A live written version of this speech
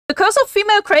Because of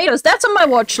female creators, that's on my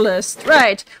watch list.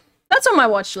 Right. That's on my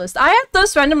watch list. I had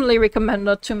this randomly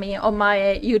recommended to me on my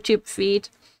YouTube feed.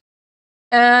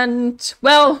 And,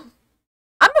 well,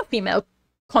 I'm a female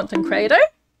content creator.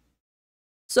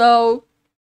 So,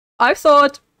 I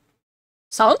thought,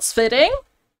 sounds fitting.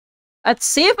 Let's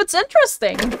see if it's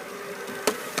interesting.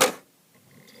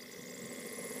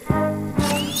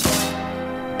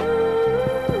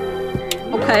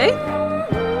 Okay.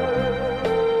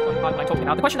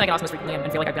 The question that I get asked most frequently and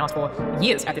feel like I've been asked for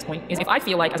years at this point is if I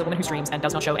feel like, as a woman who streams and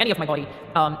does not show any of my body,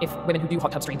 if women who do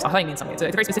hot tub streams are hurting me in some way. It's a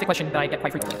very specific question that I get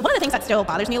quite frequently. One of the things that still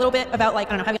bothers me a little bit about, like, I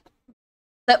don't know, having...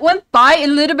 That went by a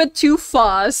little bit too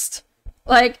fast.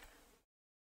 Like...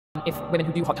 if women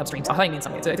who do hot tub streams are hurting me in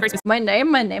some way. It's a very specific... My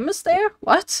name is there?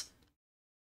 What?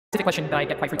 Specific question that I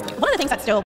get quite frequently. One of the things that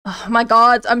still... Oh my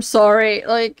god, I'm sorry.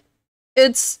 Like,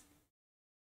 it's...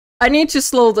 I need to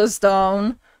slow this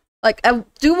down. Like, I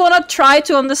do want to try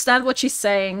to understand what she's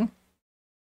saying.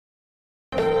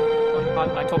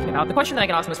 I'm talking about. The question that I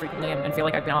get asked most frequently and feel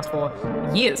like I've been asked for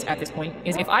years at this point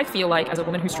is if I feel like, as a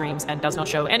woman who streams and does not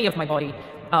show any of my body,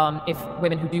 if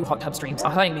women who do hot tub streams are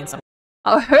hurting me in some way.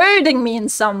 Are hurting me in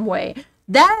some way.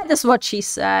 That is what she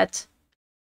said.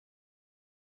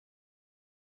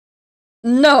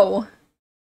 No.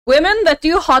 Women that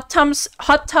do hot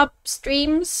tub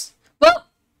streams... Well,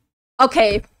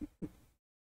 okay.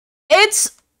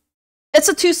 It's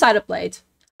a two-sided blade,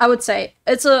 I would say.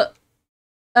 It's a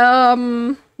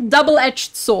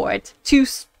double-edged sword.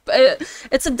 It's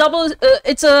a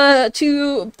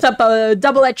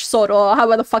double-edged sword, or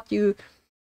however the fuck you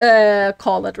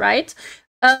call it, right?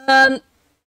 To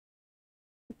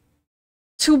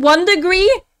one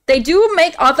degree, they do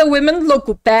make other women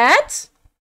look bad.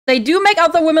 They do make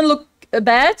other women look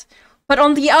bad, but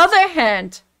on the other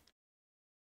hand,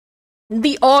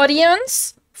 the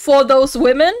audience for those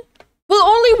women will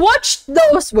only watch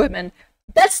those women.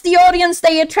 That's the audience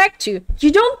they attract to.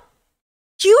 You don't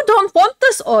want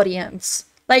this audience.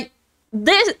 Like,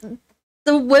 the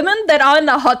women that are in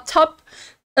the hot tub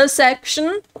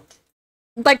section,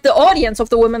 like the audience of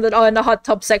the women that are in the hot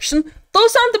tub section,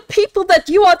 those aren't the people that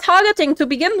you are targeting to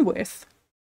begin with.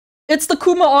 It's the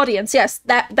Kuma audience. Yes,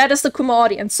 that is the Kuma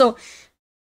audience. So,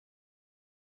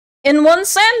 in one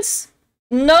sense,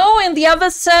 no. In the other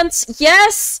sense,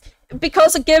 yes,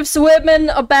 because it gives women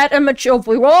a bad image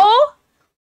overall.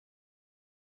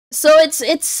 So it's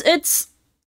a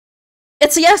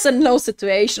yes and no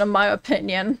situation, in my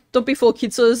opinion. Don't be fooled,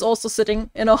 Kitsu is also sitting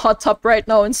in a hot tub right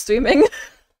now and streaming.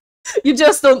 You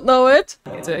just don't know it.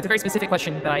 It's a very specific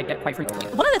question that I get quite frequently.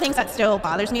 One of the things that still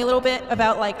bothers me a little bit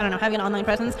about, like, I don't know, having an online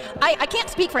presence, I can't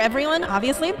speak for everyone,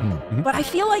 obviously, but I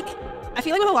feel like with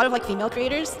a lot of, like, female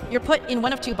creators, you're put in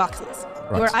one of two boxes.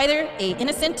 Right. You are either a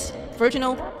innocent,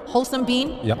 virginal, wholesome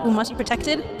being who must be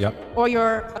protected, or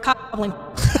you're a cobbling.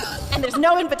 And there's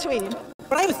no in between.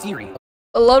 But I have a theory.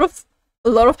 A lot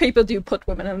of people do put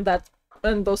women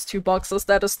in those two boxes.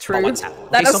 That is true.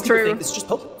 That is true. Think this is just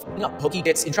Pokey. No, Pokey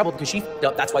gets in trouble because she.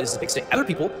 That's why this is a big stick. Other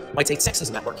people might say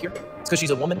sexism at work here. It's because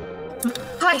she's a woman.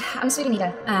 Hi, I'm Sweet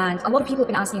Anita, and a lot of people have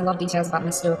been asking a lot of details about my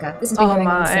stalker. This has been going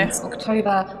on since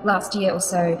October last year or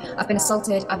so. I've been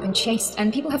assaulted, I've been chased,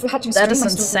 and people have had to restrain my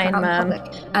stalker out in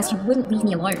public, as he wouldn't leave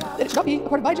me alone. It should not be a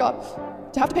part of my job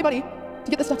to have to pay money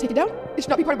to get this stuff taken down. It should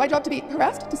not be part of my job to be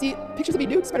harassed, to see pictures of me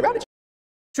nude spread around.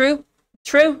 True. It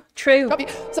should not be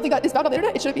something that is found on the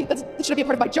internet. It shouldn't be a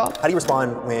part of my job. How do you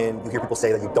respond when you hear people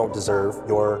say that you don't deserve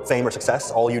your fame or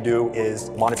success? All you do is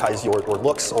monetize your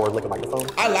looks or lick a microphone.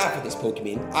 I laugh at this,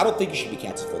 Pokemon. I don't think you should be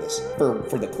canceled for this,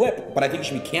 for the clip, but I think you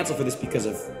should be canceled for this because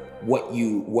of who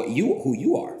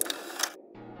you are.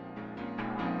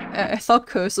 I thought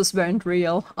curses weren't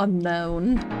real.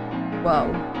 Unknown.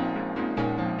 Wow.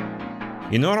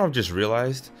 You know what I've just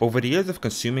realized? Over the years of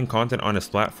consuming content on this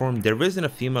platform, there isn't a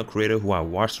female creator who I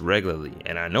watch regularly,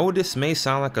 and I know this may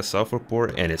sound like a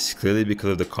self-report, and it's clearly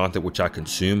because of the content which I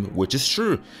consume, which is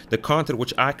true. The content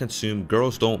which I consume,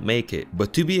 girls don't make it,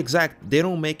 but to be exact, they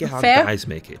don't make it how guys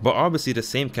make it. But obviously the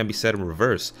same can be said in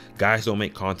reverse. Guys don't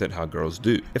make content how girls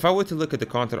do. If I were to look at the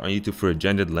content on YouTube through a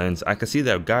gendered lens, I can see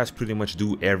that guys pretty much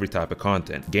do every type of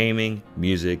content. Gaming,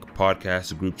 music,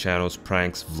 podcasts, group channels,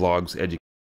 pranks, vlogs, education.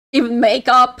 Even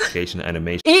makeup.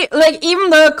 Animation. Like, even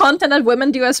the content that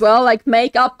women do as well, like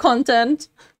makeup content,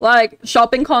 like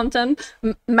shopping content.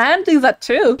 Men do that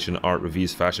too. Art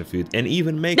reviews, fashion, food, and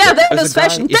even makeup. Yeah, there's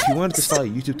fashion. If you wanted to start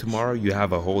YouTube tomorrow, you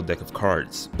have a whole deck of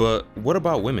cards. But what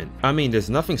about women? I mean, there's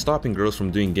nothing stopping girls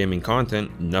from doing gaming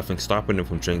content, nothing stopping them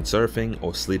from train surfing,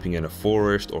 or sleeping in a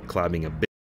forest, or climbing a bit.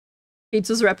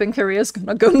 Kitsu's rapping career is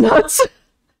gonna go nuts.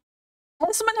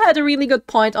 Osman had a really good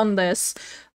point on this.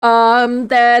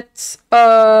 that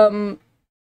the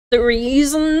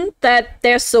reason that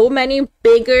there's so many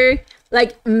bigger,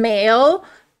 like, male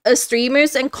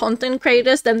streamers and content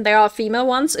creators than there are female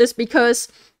ones is because,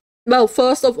 well,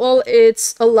 first of all,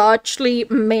 it's largely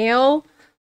a male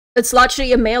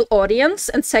audience,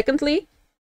 and secondly,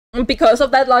 because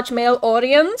of that large male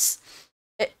audience,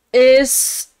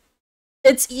 it's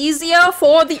easier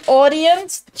for the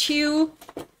audience to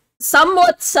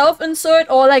somewhat self-insert,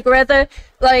 or like rather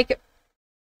like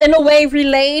in a way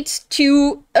relate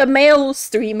to a male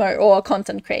streamer or a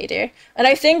content creator. And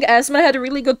I think Asma had a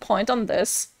really good point on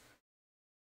this.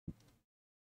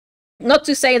 Not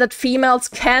to say that females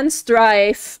can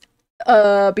strive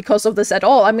because of this at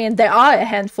all. I mean, there are a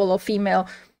handful of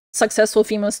successful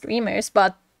female streamers,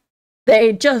 but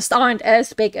they just aren't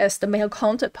as big as the male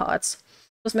counterparts.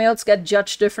 Because males get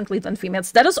judged differently than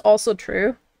females. That is also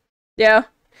true. Yeah.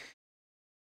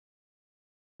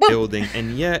 Building,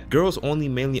 and yet girls only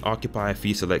mainly occupy a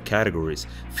few select categories: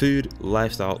 food,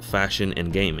 lifestyle, fashion,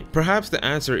 and gaming. Perhaps the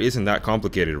answer isn't that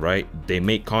complicated, right? They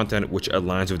make content which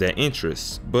aligns with their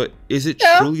interests, but is it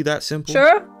truly that simple?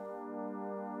 Sure.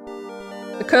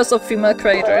 The curse of female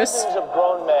creators. Thousands of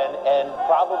grown men and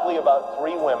probably about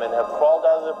 3 women have crawled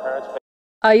out of their parents'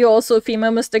 Are you also a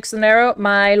female, Mr. Kitsunero?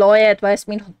 My lawyer advised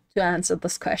me to answer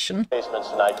this question. Basements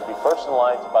tonight to be first in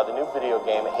line to buy the new video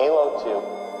game Halo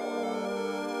 2.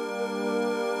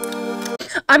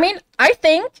 I mean, I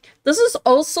think this is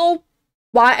also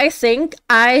why I think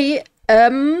I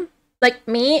like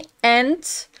me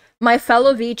and my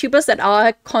fellow VTubers that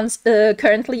are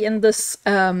currently in this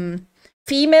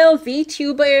female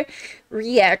VTuber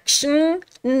reaction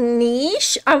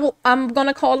niche, I'm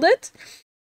gonna call it.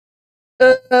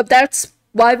 That's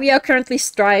why we are currently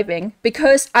striving,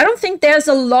 because I don't think there's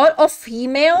a lot of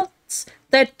females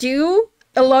that do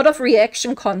a lot of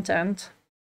reaction content.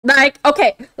 Like,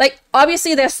 okay, like,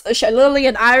 obviously there's Lily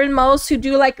and Iron Mouse who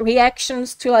do, like,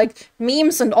 reactions to, like,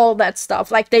 memes and all that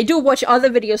stuff. Like, they do watch other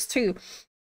videos too.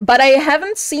 But I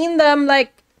haven't seen them,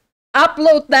 like,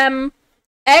 upload them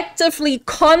actively,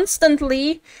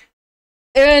 constantly,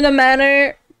 in a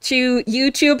manner to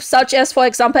YouTube, such as, for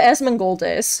example, Asmongold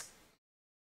is.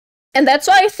 And that's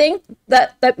why I think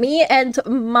that me and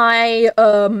my,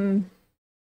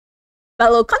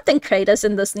 fellow content creators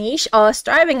in this niche are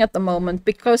striving at the moment,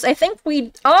 because I think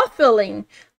we are filling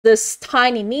this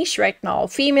tiny niche right now.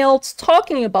 Females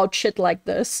talking about shit like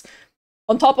this.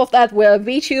 On top of that, we're a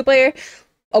VTuber.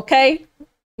 Okay,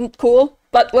 cool.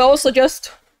 But we're also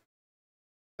just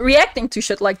reacting to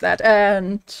shit like that.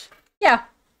 And yeah,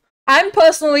 I'm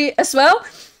personally as well.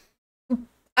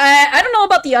 I don't know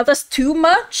about the others too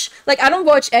much. Like, I don't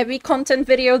watch every content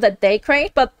video that they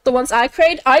create, but the ones I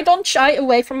create, I don't shy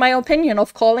away from my opinion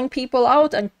of calling people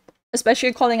out, and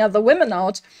especially calling other women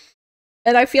out.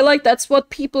 And I feel like that's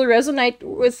what people resonate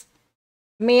with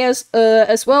me as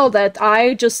well, that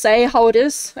I just say how it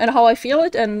is and how I feel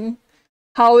it and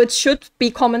how it should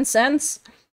be common sense.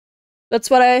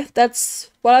 That's what I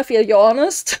feel. You're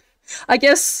honest. I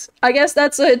guess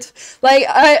that's it. Like,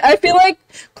 I feel like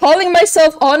calling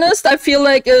myself honest, I feel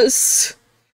like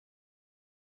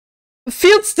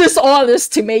feels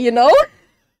dishonest to me, you know?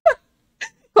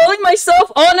 Calling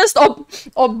myself honest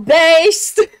or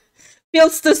based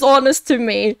feels dishonest to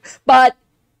me. But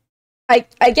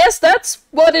I guess that's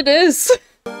what it is.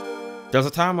 There was a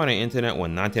time on the internet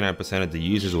when 99% of the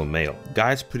users were male.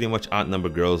 Guys pretty much outnumber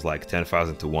girls like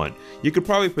 10,000 to 1. You could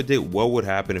probably predict what would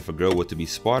happen if a girl were to be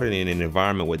spotted in an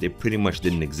environment where they pretty much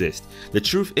didn't exist. The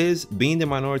truth is, being the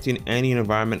minority in any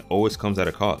environment always comes at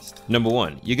a cost. Number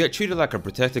 1, you get treated like a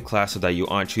protected class so that you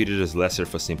aren't treated as lesser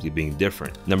for simply being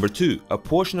different. Number 2, a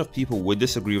portion of people would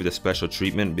disagree with the special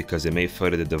treatment because it may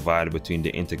further the divide between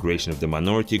the integration of the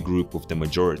minority group with the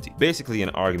majority. Basically an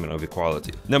argument of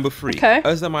equality. Number 3,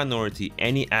 as the minority,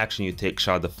 any action you take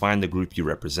shall define the group you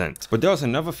represent. But there was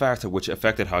another factor which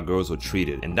affected how girls were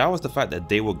treated, and that was the fact that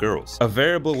they were girls. A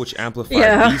variable which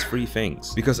amplified these 3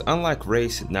 things. Because unlike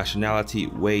race, nationality,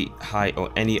 weight, height,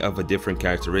 or any other different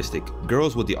characteristic,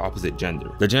 girls were the opposite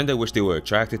gender. The gender which they were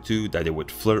attracted to, that they would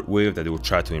flirt with, that they would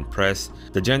try to impress.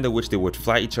 The gender which they would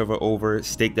fight each other over,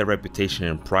 stake their reputation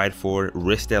and pride for,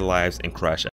 risk their lives, and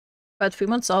crash out. But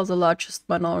females are the largest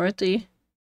minority.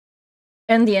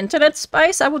 In the internet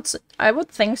space, I would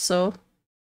think so.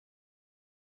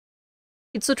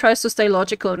 Kitsu tries to stay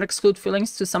logical and exclude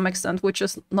feelings to some extent, which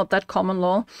is not that common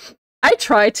law. I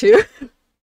try to.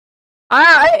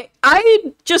 I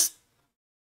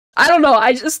don't know,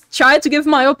 I just try to give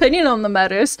my opinion on the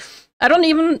matters. I don't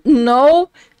even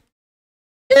know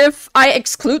if I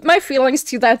exclude my feelings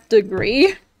to that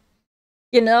degree.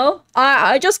 You know?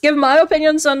 I just give my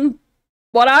opinions on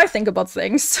what I think about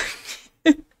things.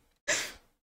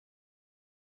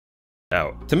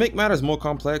 Out. To make matters more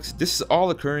complex, this is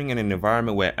all occurring in an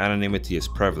environment where anonymity is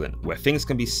prevalent, where things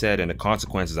can be said and the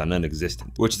consequences are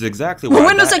non-existent, which is exactly why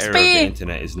Windows that XP! era of the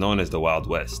internet is known as the Wild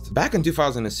West. Back in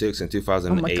 2006 and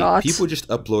 2008, people just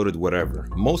uploaded whatever,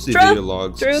 mostly video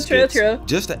logs, skits,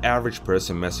 just the average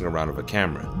person messing around with a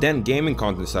camera. Then gaming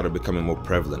content started becoming more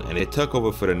prevalent, and it took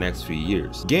over for the next few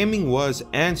years. Gaming was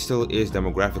and still is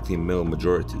demographically male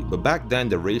majority, but back then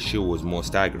the ratio was more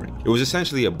staggering. It was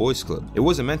essentially a boys club. It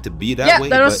wasn't meant to be that way,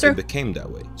 but it became that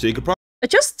way. So you could probably—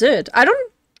 It just did.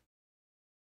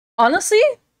 Honestly,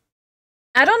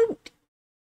 I don't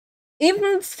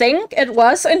even think it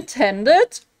was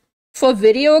intended for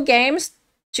video games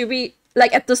to be,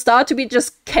 like, at the start to be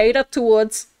just catered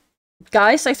towards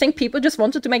guys. I think people just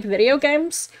wanted to make video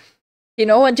games, you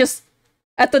know, and just,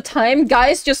 at the time,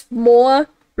 guys just more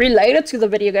related to the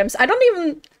video games. I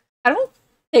don't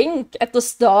think at the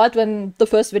start, when the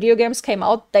first video games came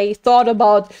out, they thought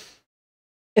about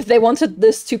if they wanted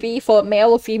this to be for a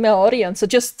male or female audience. It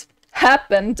just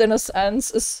happened, in a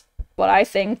sense, is what I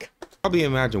think. Probably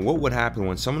imagine what would happen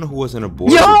when someone who wasn't a boy—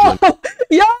 Yo!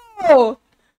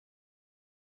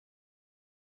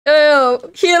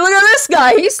 Here, look at this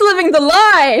guy! He's living the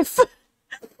life!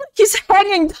 He's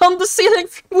hanging down the ceiling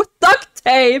with duct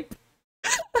tape!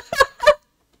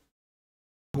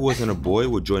 Who wasn't a boy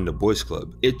would join the boys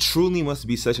club. It truly must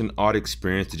be such an odd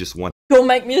experience to just want— Go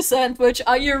make me a sandwich.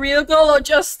 Are you a real girl or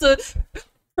just a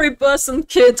pre-person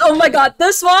kid? Oh my god,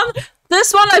 this one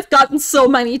I've gotten so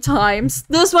many times.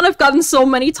 This one I've gotten so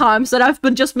many times that I've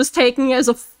been just mistaken as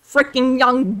a freaking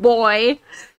young boy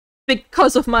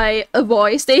because of my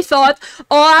voice. They thought,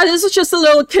 oh, this is just a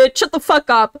little kid, shut the fuck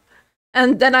up.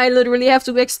 And then I literally have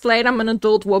to explain I'm an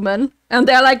adult woman. And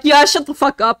they're like, yeah, shut the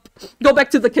fuck up. Go back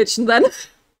to the kitchen then.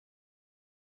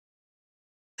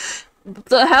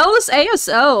 The hell is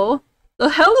ASL? The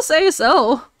hell is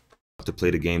ASL? To play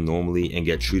the game normally and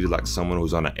get treated like someone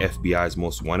who's on the FBI's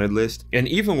most wanted list. And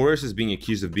even worse is being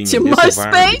accused of being in this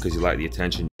environment because you like the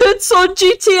attention. It's on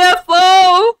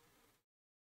GTFO!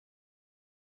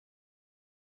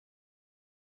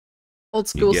 Old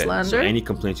school slander. So any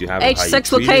complaints you have age, about how sex,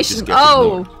 you treat location. it, just get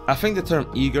ignored. I think the term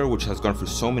e-girl, which has gone through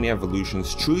so many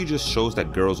evolutions, truly just shows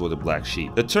that girls were the black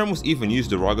sheep. The term was even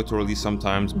used derogatorily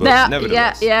sometimes, but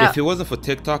nevertheless, if it wasn't for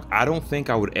TikTok, I don't think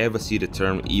I would ever see the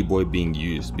term e-boy being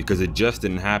used, because it just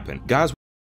didn't happen. Guys—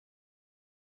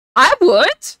 I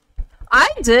would. I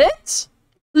did.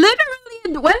 Literally,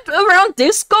 it went around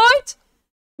Discord.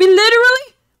 We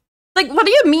literally, like, what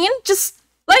do you mean? Just,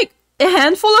 like, a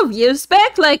handful of years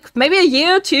back, like maybe a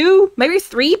year or two, maybe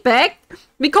 3 back,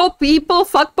 we call people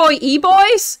fuckboy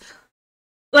e-boys?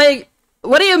 Like,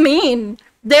 what do you mean?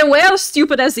 There were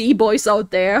stupid as e-boys out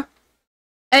there.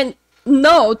 And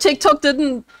no, TikTok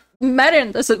didn't matter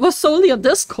in this, it was solely on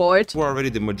Discord. We're already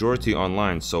the majority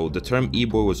online, so the term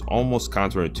e-boy was almost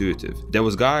counterintuitive. There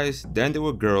was guys, then there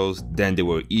were girls, then there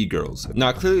were e-girls.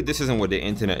 Now clearly this isn't what the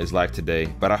internet is like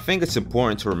today, but I think it's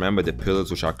important to remember the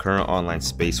pillars which our current online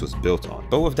space was built on.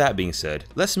 But with that being said,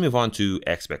 let's move on to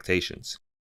expectations.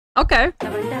 Okay.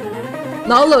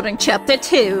 Now loading chapter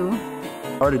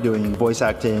 2. Started doing voice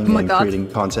acting and creating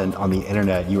content on the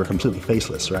internet, you were completely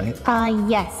faceless, right?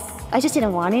 Yes. I just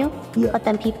didn't want to, but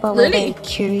then people were very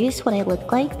curious what I looked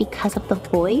like because of the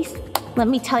voice. Let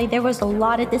me tell you, there was a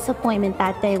lot of disappointment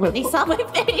that day when they saw my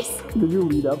face. Did you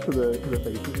lead up to the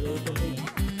face reveal or something?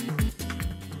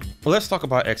 Well, let's talk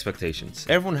about expectations.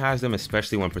 Everyone has them,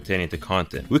 especially when pertaining to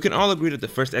content. We can all agree that the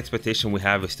first expectation we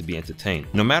have is to be entertained.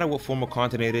 No matter what form of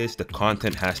content it is, the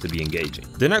content has to be engaging.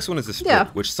 The next one is the split,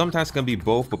 which sometimes can be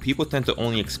both, but people tend to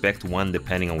only expect one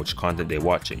depending on which content they're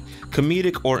watching.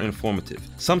 Comedic or informative.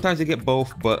 Sometimes they get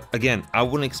both, but again, I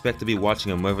wouldn't expect to be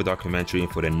watching a murder documentary and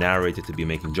for the narrator to be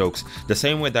making jokes, the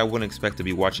same way that I wouldn't expect to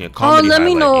be watching a comedy let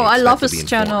me know, I love his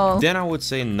channel. Then I would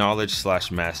say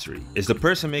knowledge/mastery. Is the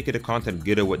person making the content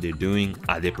good at what they're doing?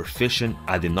 Are they proficient?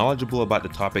 Are they knowledgeable about the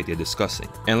topic they're discussing?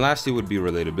 And lastly would be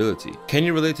relatability. Can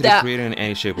you relate to the creator in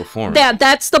any shape or form?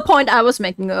 That's the point I was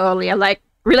making earlier. Like,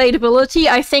 relatability,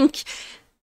 I think,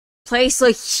 plays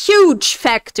a huge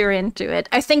factor into it.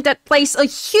 I think that plays a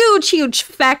huge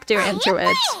factor into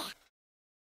it.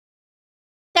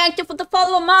 Thank you for the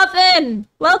follow, Marvin!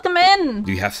 Welcome in!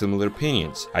 Do you have similar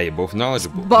opinions? Are you both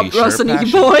knowledgeable? Bob Do you share Ross a and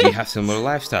passion? boy. Do you have similar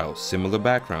lifestyles, similar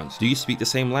backgrounds? Do you speak the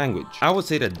same language? I would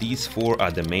say that these 4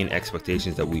 are the main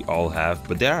expectations that we all have,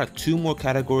 but there are 2 more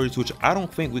categories which I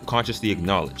don't think we consciously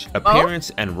acknowledge.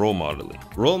 Appearance and role modeling.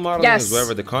 Role modeling is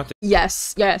wherever the content—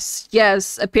 Yes.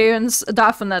 Appearance,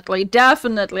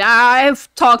 definitely.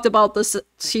 I've talked about this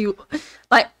to you.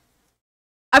 Like,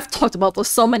 I've talked about this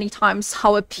so many times,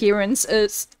 how appearance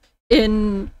is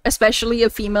in, especially a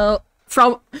female,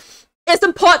 it's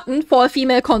important for a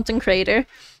female content creator,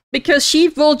 because she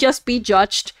will just be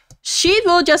judged. She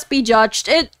will just be judged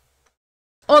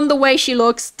on the way she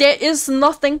looks. There is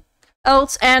nothing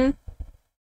else, and,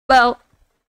 well,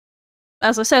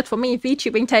 as I said, for me,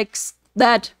 VTubing takes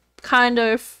that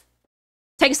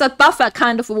buffer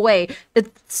kind of away.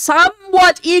 It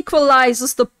somewhat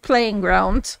equalizes the playing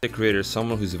ground. The creator is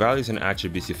someone whose values and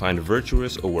attributes you find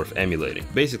virtuous or worth emulating.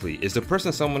 Basically, is the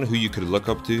person someone who you could look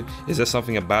up to? Is there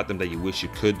something about them that you wish you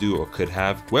could do or could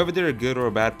have? Whether they're a good or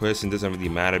a bad person doesn't really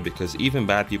matter, because even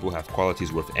bad people have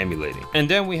qualities worth emulating. And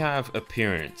then we have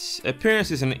appearance. Appearance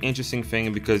is an interesting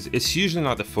thing because it's usually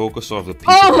not the focus of the piece.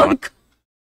 Oh my god!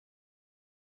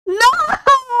 No!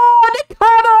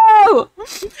 Nikado!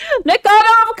 Nikado!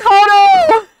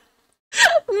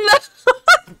 No!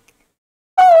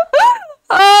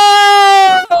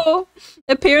 Oh!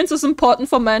 Appearance is important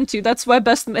for men too. That's why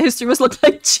best history was look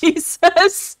like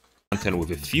Jesus. Content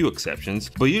with a few exceptions,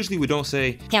 but usually we don't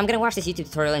say, hey, I'm gonna watch this YouTube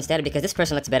tutorial instead because this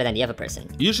person looks better than the other person.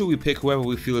 Usually we pick whoever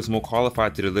we feel is more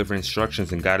qualified to deliver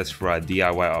instructions and guide us for our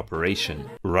DIY operation,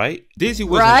 right? Daisy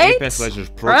was an Apex Legends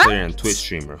pro player and Twitch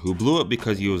streamer who blew up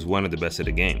because he was one of the best at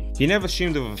the game. He never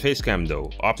streamed with a face cam though,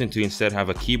 opting to instead have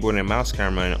a keyboard and mouse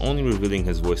camera and only revealing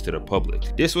his voice to the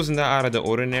public. This wasn't that out of the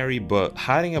ordinary, but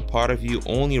hiding a part of you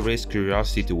only raised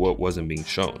curiosity to what wasn't being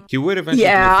shown. He would eventually do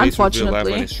a face reveal live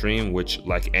on his stream, which,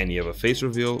 like any other face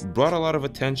reveal, brought a lot of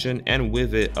attention and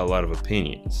with it a lot of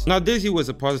opinions. Now Daisy was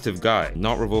a positive guy,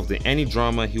 not revolved in any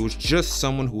drama. He was just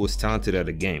someone who was talented at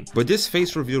a game. But this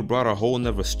face reveal brought a whole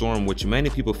nother storm which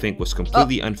many people think was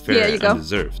completely unfair and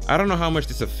undeserved. I don't know how much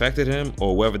this affected him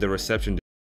or whether the reception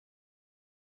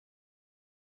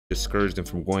discouraged him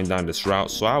from going down this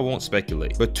route, so I won't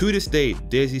speculate. But to this day,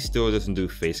 Daisy still doesn't do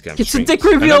face cam streams. It's a dick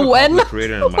reveal when? The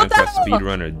creator and Minecraft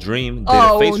speedrunner Dream did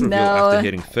a face reveal after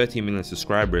hitting 13 million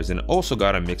subscribers and also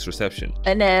got a mixed reception.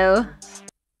 I know.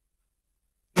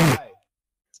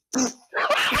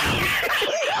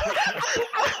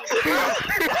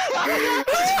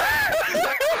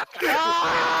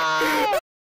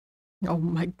 Oh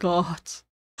my god.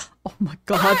 Oh my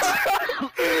god.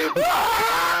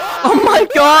 Oh my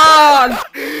god!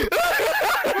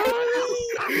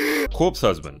 Corpse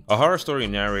Husband, a horror story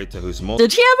narrator who's most—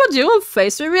 Did he ever do a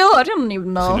face reveal? I didn't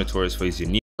even know. Notorious for his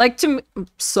unique— Like, to me,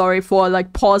 sorry for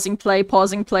like pausing play, but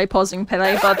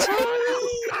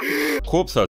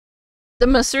Corpse Husband. The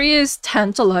mystery is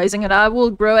tantalizing, and I will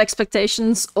grow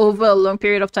expectations over a long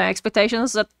period of time.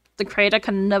 Expectations that the creator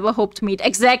can never hope to meet.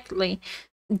 Exactly.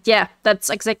 Yeah,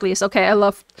 that's exactly it. Okay,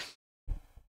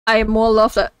 I more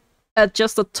love that at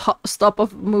just the stop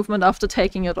of movement after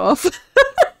taking it off. It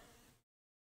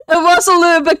was a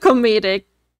little bit comedic.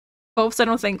 Hopes I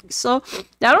don't think so.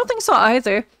 Yeah, I don't think so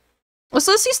either.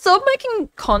 Also, is he still making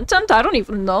content? I don't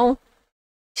even know.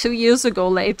 2 years ago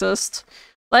latest.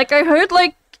 Like, I heard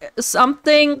like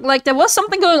something, like there was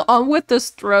something going on with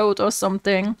his throat or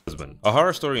something. A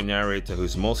horror story narrator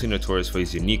who's mostly notorious for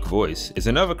his unique voice is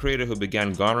another creator who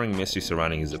began garnering mystery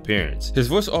surrounding his appearance. His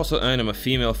voice also earned him a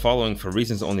female following for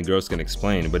reasons only girls can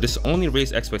explain, but this only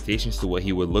raised expectations to what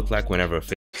he would look like whenever a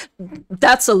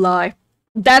That's a lie.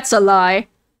 That's a lie.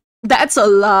 That's a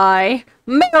lie.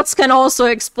 Males can also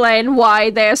explain why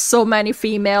there's so many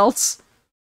females.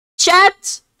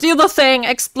 Chat! Do the thing.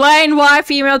 Explain why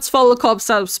females follow Corpse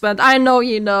Husband. I know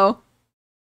you know.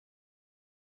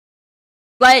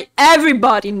 Like,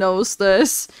 everybody knows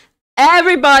this.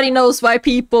 Everybody knows why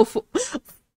people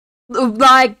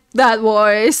like that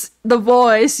voice. The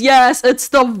voice. Yes, it's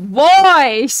the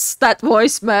voice. That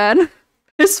voice, man.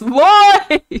 His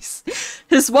voice.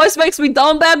 His voice makes me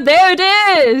down bad. There it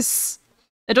is.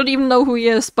 I don't even know who he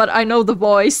is, but I know the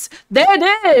voice. There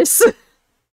it is.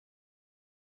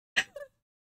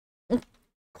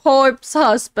 Corpse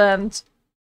Husband.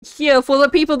 Here, for the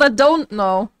people that don't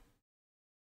know.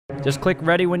 Just click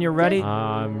ready when you're ready.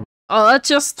 Oh, let's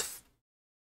just...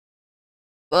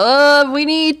 we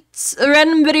need a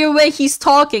random video where he's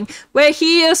talking. Where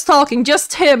he is talking,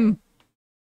 just him.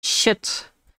 Shit.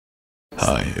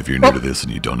 Hi, if you're new to this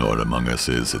and you don't know what Among Us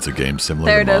is, it's a game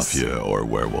similar to Mafia or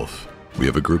Werewolf. We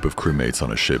have a group of crewmates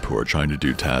on a ship who are trying to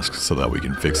do tasks so that we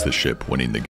can fix the ship,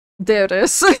 winning the game. There it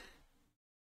is.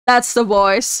 That's the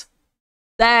voice.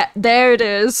 There it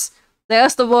is.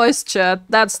 There's the voice, chat.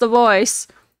 That's the voice.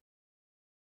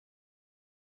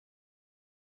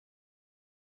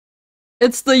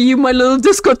 It's the you, my little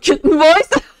Discord kitten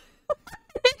voice.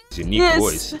 It unique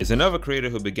voice is another creator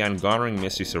who began garnering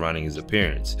mystery surrounding his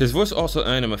appearance. His voice also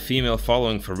earned him a female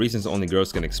following for reasons only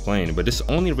girls can explain, but this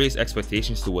only raised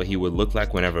expectations to what he would look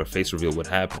like whenever a face reveal would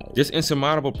happen. This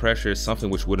insurmountable pressure is something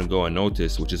which wouldn't go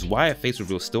unnoticed, which is why a face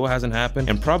reveal still hasn't happened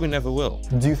and probably never will.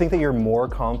 Do you think that you're more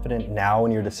confident now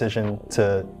in your decision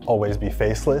to always be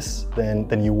faceless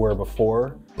than you were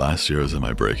before? Last year was at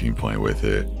my breaking point with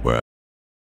it, where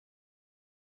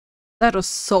that is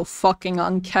so fucking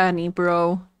uncanny,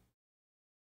 bro.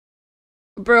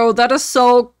 Bro, that is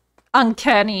so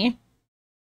uncanny.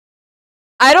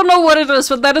 I don't know what it is,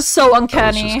 but that is so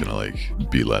uncanny. I was just gonna like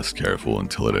be less careful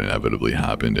until it inevitably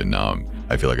happened, and now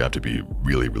I feel like I have to be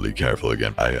really, really careful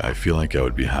again. I feel like I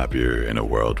would be happier in a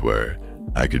world where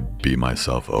I could be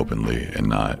myself openly and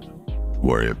not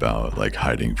worry about like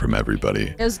hiding from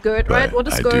everybody. Is good, but right? What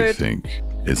is good? I do think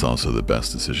it's also the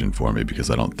best decision for me because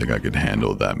I don't think I could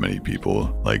handle that many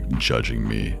people like judging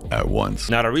me at once.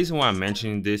 Now the reason why I'm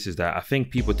mentioning this is that I think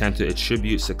people tend to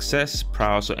attribute success,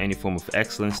 prowess, or any form of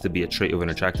excellence to be a trait of an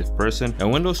attractive person,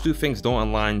 and when those two things don't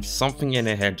align, something in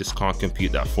their head just can't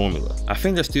compute that formula. I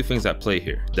think there's two things at play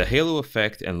here: the halo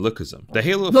effect and lookism. The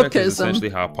halo effect is essentially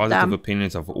how positive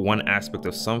opinions of one aspect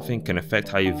of something can affect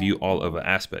how you view all other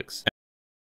aspects.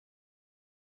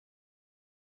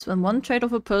 When one trait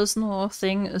of a person or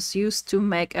thing is used to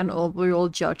make an overall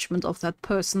judgment of that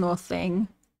person or thing.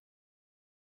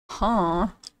 Huh.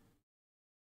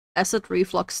 Acid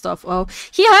reflux stuff. Oh,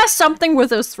 he has something with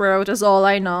his throat is all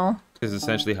I know. Is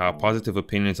essentially how positive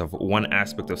opinions of one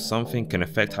aspect of something can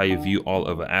affect how you view all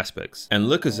other aspects. And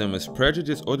lookism is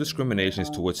prejudice or discriminations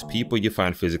towards people you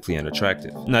find physically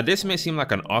unattractive. Now this may seem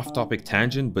like an off-topic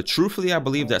tangent, but truthfully I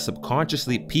believe that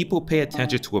subconsciously people pay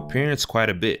attention to appearance quite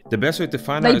a bit. The best way to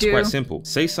find out is quite simple.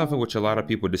 Say something which a lot of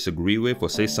people disagree with, or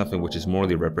say something which is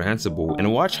morally reprehensible,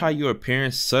 and watch how your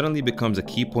appearance suddenly becomes a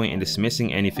key point in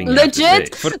dismissing anything you have to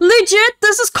say. Legit,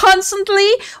 this is constantly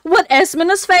what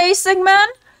Esmond is facing, man.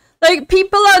 Like,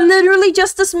 people are literally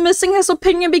just dismissing his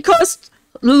opinion because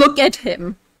look at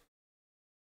him.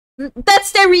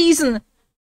 That's their reason.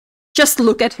 Just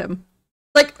look at him.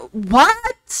 Like,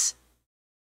 what?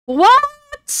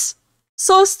 What?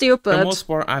 So stupid. For the most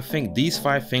part, I think these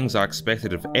 5 things are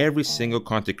expected of every single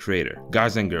content creator,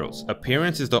 guys and girls.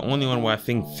 Appearance is the only one where I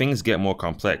think things get more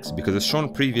complex, because as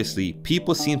shown previously,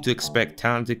 people seem to expect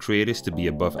talented creators to be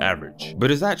above average.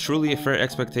 But is that truly a fair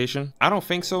expectation? I don't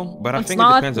think so, but I think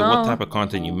it depends on what type of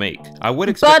content you make. I would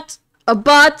expect—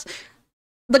 But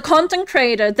the content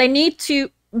creator, they need to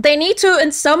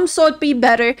in some sort be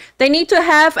better. They need to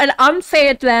have an unfair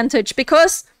advantage,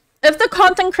 because if the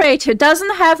content creator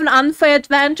doesn't have an unfair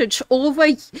advantage over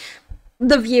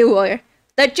the viewer,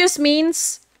 that just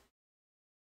means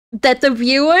that the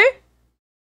viewer,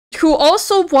 who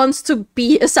also wants to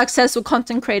be a successful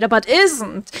content creator but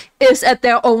isn't, is at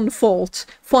their own fault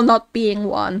for not being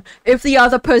one, if the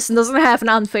other person doesn't have an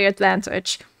unfair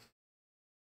advantage.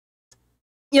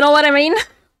 You know what I mean?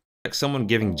 Like someone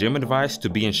giving gym advice to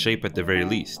be in shape at the very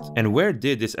least. And where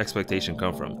did this expectation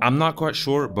come from? I'm not quite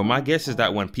sure, but my guess is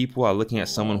that when people are looking at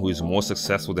someone who is more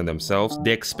successful than themselves,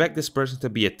 they expect this person to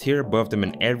be a tier above them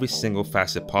in every single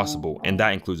facet possible, and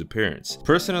that includes appearance.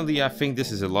 Personally, I think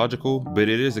this is illogical, but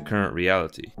it is a current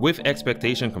reality. With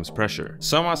expectation comes pressure.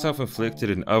 Some are self-inflicted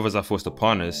and others are forced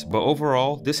upon us, but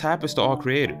overall, this happens to all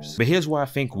creators. But here's why I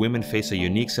think women face a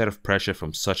unique set of pressure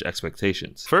from such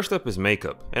expectations. First up is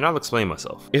makeup, and I'll explain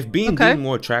myself. If being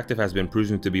more attractive has been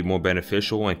proven to be more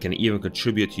beneficial and can even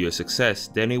contribute to your success,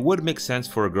 then it would make sense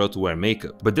for a girl to wear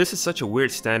makeup. But this is such a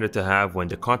weird standard to have when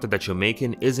the content that you're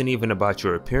making isn't even about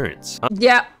your appearance.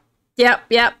 Yep.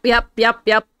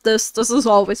 This is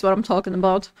always what I'm talking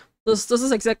about. This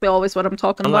is exactly always what I'm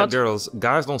talking Unlike about. girls,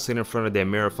 guys don't sit in front of their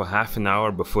mirror for half an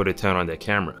hour before they turn on their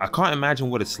camera. I can't imagine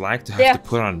what it's like to have to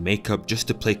put on makeup just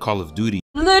to play Call of Duty.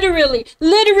 Literally,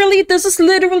 this is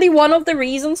literally one of the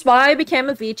reasons why I became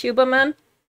a VTuber, man.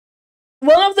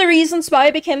 One of the reasons why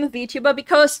I became a VTuber,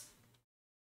 because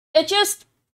it's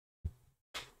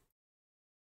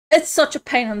such a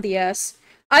pain in the ass.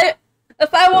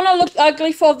 If I want to look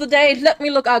ugly for the day, let me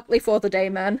look ugly for the day,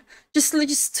 man. Just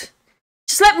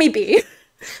let me be.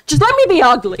 Just let me be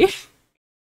ugly.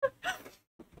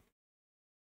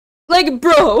 Like,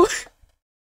 bro.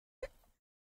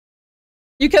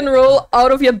 You can roll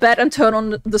out of your bed and turn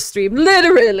on the stream.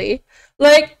 Literally.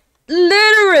 Like,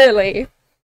 literally.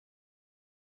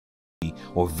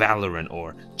 Or Valorant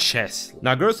or chess.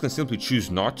 Now, girls can simply choose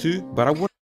not to, but I would.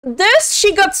 This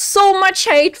she got so much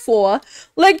hate for.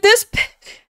 Like, this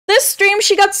This stream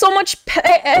she got so much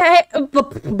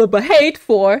hate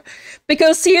for,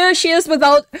 because here she is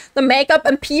without the makeup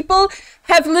and people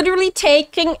have literally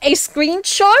taken a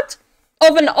screenshot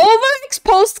of an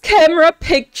overexposed camera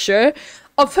picture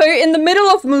of her in the middle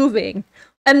of moving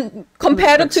and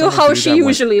compared it to how she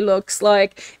usually looks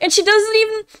like. And she doesn't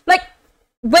even, like,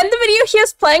 when the video here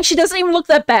is playing, she doesn't even look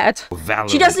that bad.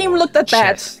 She doesn't even look that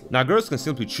bad. Now, girls can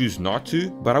simply choose not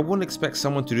to, but I wouldn't expect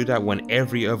someone to do that when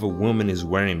every other woman is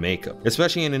wearing makeup.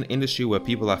 Especially in an industry where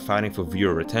people are fighting for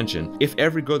viewer attention. If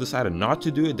every girl decided not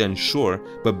to do it, then sure,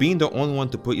 but being the only one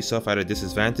to put yourself at a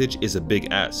disadvantage is a big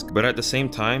ask. But at the same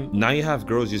time, now you have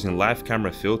girls using live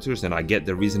camera filters, and I get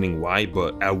the reasoning why,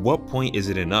 but at what point is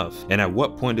it enough? And at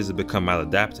what point does it become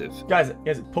maladaptive? Guys,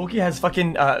 Pokey has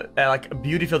fucking like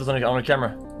beauty filters on her camera.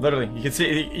 Literally, you can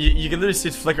see you can literally see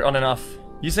it flicker on and off.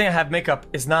 You saying I have makeup?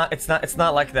 It's not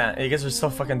like that. You guys are so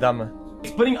fucking dumb.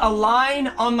 It's putting a line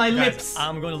on my lips.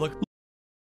 I'm going to look.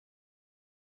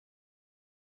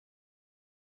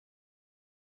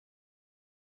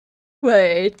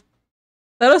 Wait,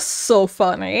 that is so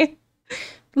funny.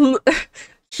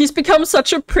 He's become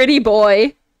such a pretty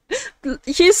boy.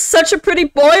 He's such a pretty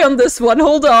boy on this one.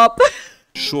 Hold up.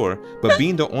 Sure, but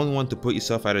being the only one to put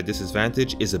yourself at a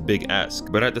disadvantage is a big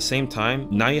ask. But at the same time,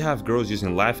 now you have girls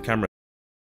using live camera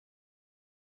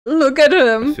Look at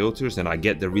him. filters, and I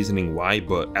get the reasoning why,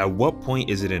 but at what point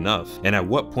is it enough? And at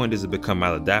what point does it become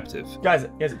maladaptive? Guys,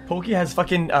 Pokey has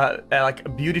fucking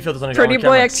like beauty filters on her Pretty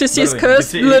camera. boy exorcist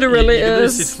curse literally you can literally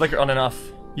see is. it flicker on and off.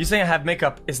 You saying I have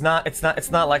makeup? It's not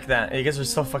like that. You guys are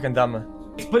so fucking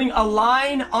dumb. It's putting a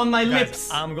line on my lips.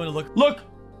 I'm going to look. Look!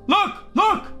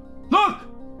 Oh,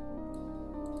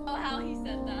 how he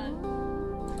said that.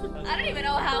 I don't even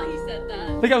know how he said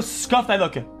that. Look how scuffed I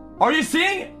look. Are you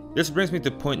seeing? This brings me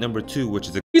to point number 2, which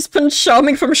is He's Prince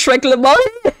Charming from Shrek Le Mans.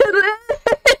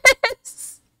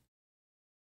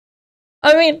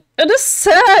 I mean, it is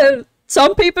sad.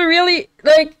 Some people really,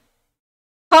 like,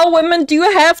 how women do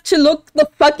have to look the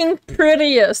fucking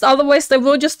prettiest. Otherwise, they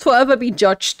will just forever be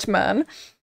judged, man.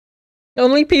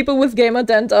 Only people with gamer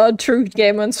dent are true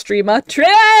gamer and streamer.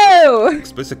 True!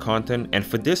 explicit content, and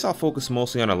for this I'll focus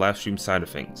mostly on the live stream side of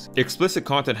things. Explicit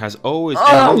content has always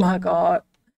Oh my god.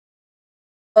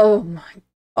 Oh my,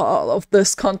 all of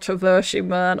this controversy,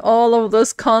 man. All of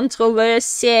this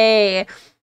controversy.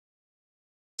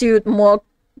 Dude, more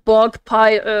bog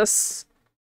pie is...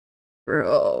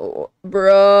 Bro.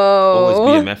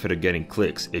 always be a method of getting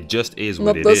clicks. It just is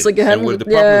what it is. And with the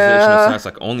popularization of sites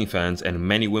like OnlyFans and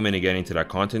many women are getting into that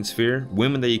content sphere,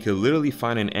 women that you can literally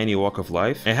find in any walk of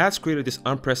life, it has created this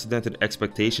unprecedented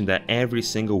expectation that every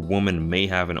single woman may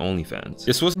have an OnlyFans.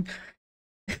 This was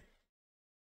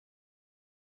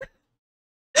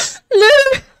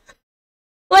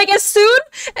like, as soon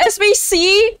as we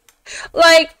see,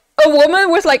 like, a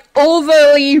woman with, like,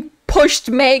 overly pushed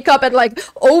makeup and, like,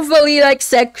 overly, like,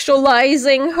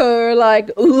 sexualizing her, like,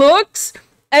 looks,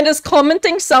 and is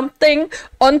commenting something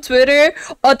on Twitter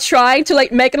or trying to,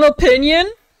 like, make an opinion,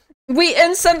 we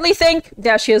instantly think,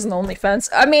 yeah, she has an OnlyFans.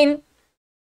 I mean,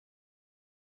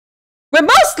 we're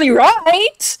mostly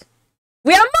right!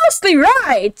 We are mostly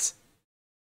right!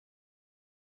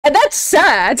 And that's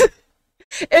sad.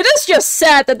 It is just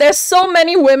sad that there's so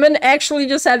many women actually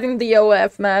just having the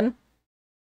OF, man.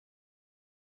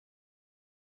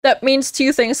 That means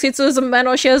two things. Kitsu is a man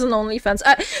or she has an OnlyFans.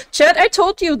 Chat, I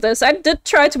told you this. I did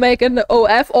try to make an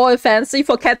OF or a fancy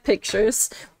for cat pictures.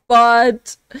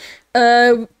 But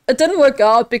it didn't work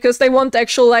out because they want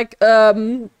actual, like,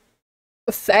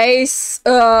 face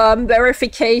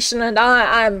verification, and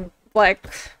I'm like...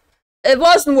 It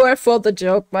wasn't worth for the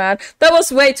joke, man. That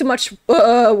was way too much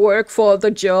work for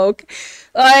the joke.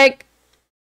 Like,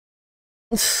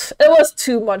 it was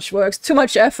too much work, too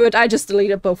much effort. I just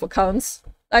deleted both accounts.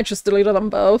 I just deleted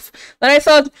them both. Then I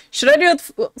thought, should I do it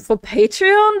for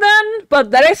Patreon then?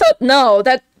 But then I thought, no,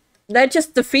 that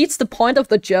just defeats the point of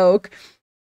the joke.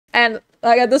 And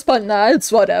like at this point, nah,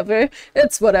 it's whatever.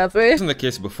 It's whatever. It wasn't the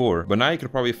case before, but now you could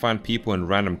probably find people in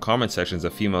random comment sections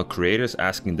of female creators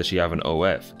asking does she have an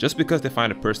OF, just because they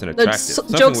find a person attractive.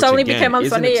 The joke suddenly became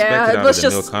unfunny. Yeah, it was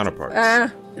just counterparts.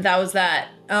 That was that.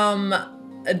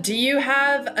 Do you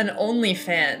have an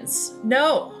OnlyFans?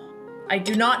 No, I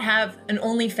do not have an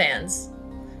OnlyFans,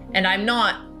 and I'm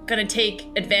not gonna take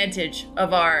advantage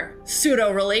of our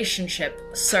pseudo relationship,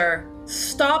 sir.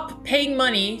 Stop paying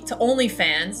money to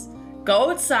OnlyFans. Go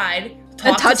outside,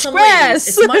 talk to some ladies.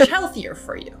 It's much healthier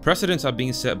for you. Precedents are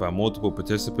being set by multiple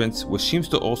participants, which seems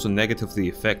to also negatively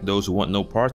affect those who want no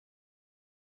part.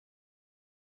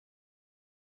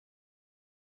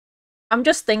 I'm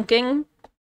just thinking.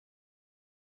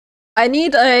 I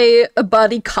need a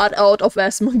body cut out of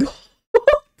Asmongold.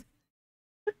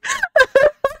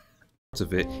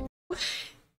 Of it.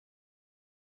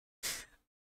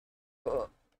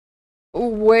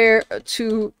 Where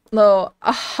to no?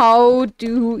 How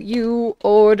do you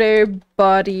order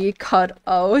body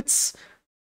cutouts?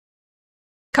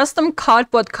 Custom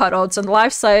cardboard cutouts and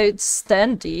life-size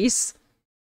standees.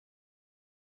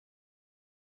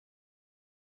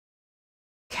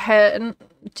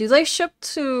 Do they ship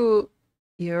to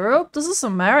Europe? This is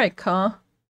America.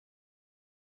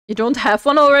 You don't have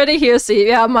one already? Here, see.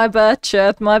 Yeah, my bad,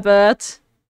 chat. My bad.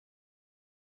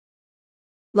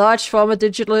 Large format,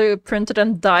 digitally printed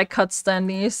and die-cut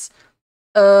standees.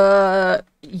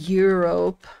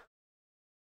 Europe.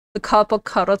 The cardboard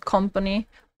cutout company.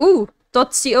 Ooh,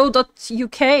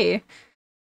 .co.uk.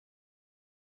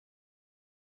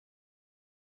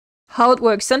 How it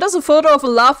works. Send us a photo of a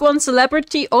loved one,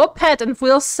 celebrity, or pet, and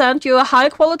we'll send you a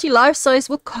high-quality life-size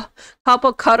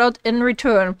cardboard cutout in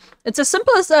return. It's as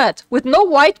simple as that, with no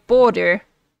white border.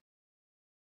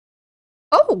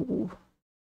 Oh!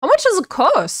 How much does it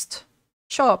cost?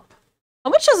 Shop.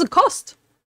 How much does it cost?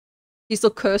 He's so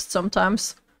cursed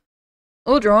sometimes.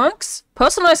 Oh, drunks.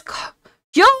 Personalized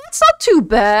Yo, that's not too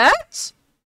bad!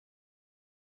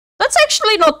 That's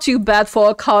actually not too bad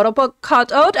for a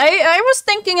cutout. I was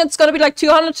thinking it's gonna be like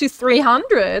 200 to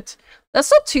 300.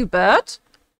 That's not too bad.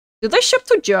 Do they ship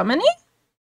to Germany?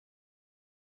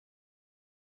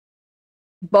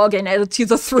 Bargain added to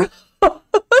the throat.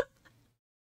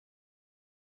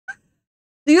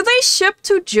 Do they ship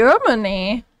to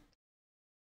Germany?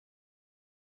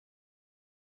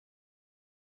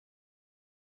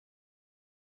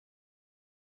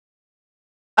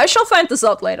 I shall find this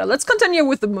out later. Let's continue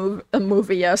with the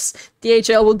movie, yes.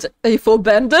 DHL will a full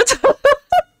bandit.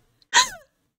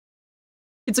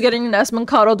 It's getting an Asmon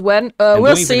cutout when?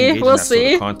 We'll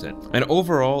see. Content. And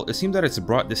overall, it seems that it's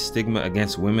brought this stigma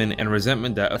against women and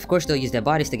resentment that of course they'll use their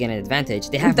bodies to gain an advantage.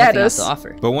 They have nothing else to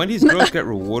offer. But when these girls get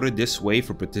rewarded this way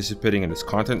for participating in this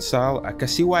content style, I can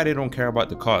see why they don't care about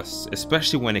the costs,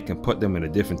 especially when it can put them in a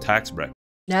different tax bracket.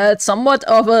 Yeah, it's somewhat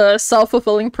of a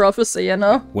self-fulfilling prophecy, you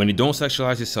know? When you don't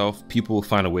sexualize yourself, people will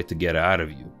find a way to get it out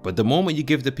of you. But the moment you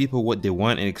give the people what they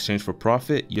want in exchange for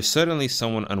profit, you're suddenly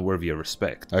someone unworthy of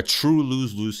respect. A true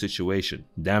lose-lose situation.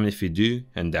 Damned if you do,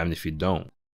 and damned if you don't.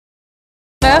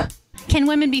 Yeah. Can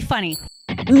women be funny?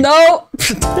 No!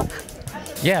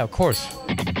 Yeah, of course.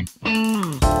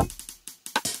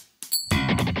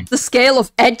 The scale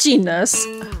of edginess.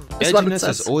 Edginess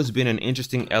has always been an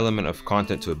interesting element of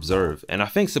content to observe, and I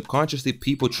think subconsciously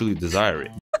people truly desire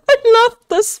it. I love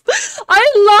this.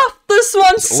 I love this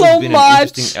one so been much. An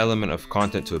interesting element of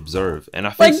content to observe, and I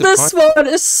like think this one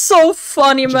is so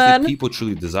funny, man. People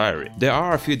truly desire it. There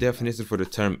are a few definitions for the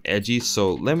term edgy,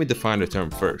 so let me define the term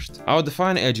first. I would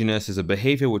define edginess as a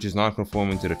behavior which is not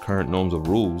conforming to the current norms of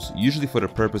rules, usually for the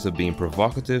purpose of being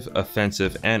provocative,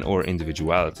 offensive, and/or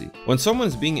individuality. When someone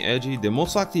is being edgy, they're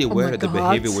most likely aware that the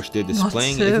behavior which they're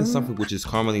displaying isn't something which is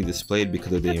commonly displayed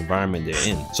because of the environment they're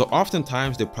in. So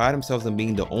oftentimes they pride themselves on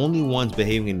being the only ones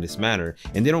behaving in this manner,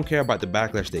 and they don't care about the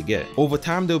backlash they get. Over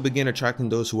time, they'll begin attracting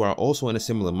those who are also in a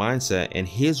similar mindset, and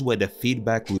here's where the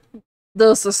feedback loop.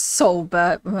 This is so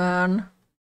bad, man.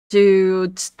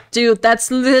 Dude, that's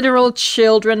literal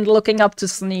children looking up to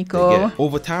Sneeko.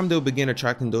 Over time, they'll begin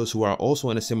attracting those who are also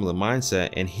in a similar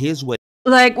mindset, and here's where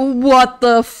like, what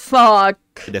the fuck?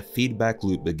 The feedback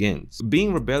loop begins.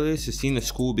 Being rebellious is seen at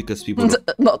school because people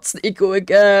not Sneeko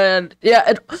again.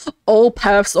 Yeah, all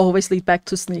paths always lead back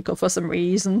to Sneeko for some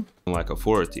reason. Like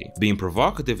authority. Being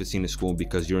provocative is seen at school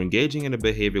because you're engaging in a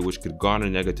behavior which could garner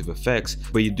negative effects,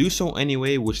 but you do so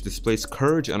anyway, which displays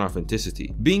courage and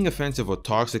authenticity. Being offensive or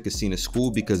toxic is seen at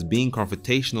school because being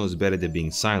confrontational is better than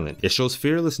being silent. It shows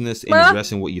fearlessness in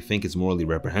addressing what you think is morally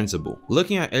reprehensible.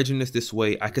 Looking at edginess this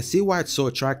way, I can see why it's so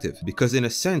attractive, because in a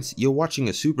sense, you're watching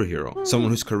a superhero.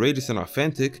 Someone who's courageous and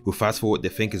authentic, who fights for what they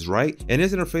think is right, and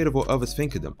isn't afraid of what others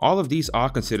think of them. All of these are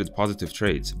considered positive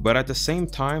traits, but at the same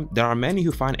time, there are many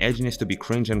who find edginess to be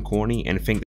cringe and corny and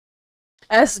think,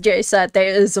 as Jay said, there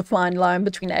is a fine line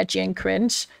between edgy and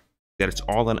cringe. That it's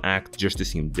all an act just to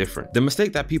seem different. The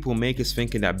mistake that people make is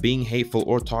thinking that being hateful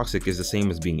or toxic is the same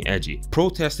as being edgy.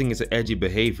 Protesting is an edgy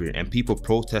behavior, and people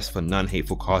protest for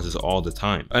non-hateful causes all the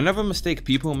time. Another mistake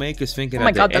people make is thinking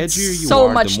that the edgier you so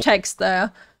are, much text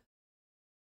there.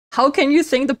 How can you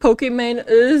think the Pokemon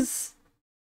is...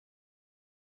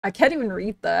 I can't even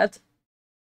read that.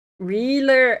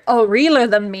 Realer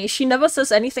than me. She never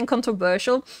says anything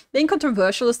controversial. Being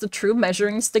controversial is the true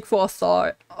measuring stick for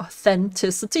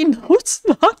authenticity. No, it's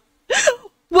not.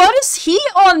 What is he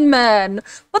on, man?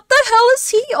 What the hell is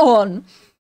he on?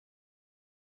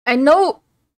 I know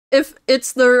if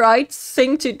it's the right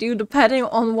thing to do depending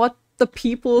on what the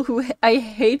people who I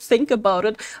hate think about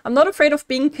it. I'm not afraid of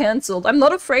being cancelled. I'm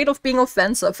not afraid of being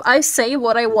offensive. I say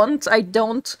what I want. I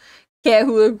don't care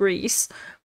who agrees.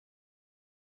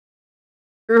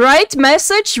 Right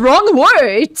message, wrong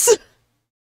words.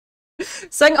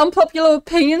 Saying unpopular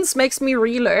opinions makes me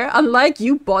realer, unlike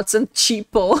you bots and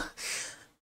cheapo.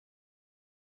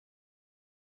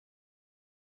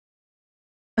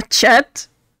 Chat,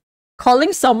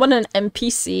 calling someone an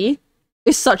NPC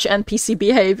is such NPC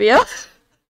behavior.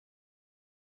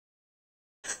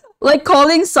 Like,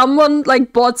 calling someone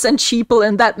like bots and sheeple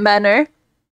in that manner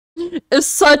is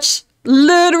such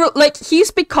literal, like, he's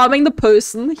becoming the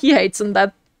person he hates in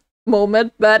that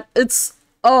moment, but it's,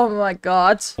 oh my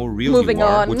god. More real Moving you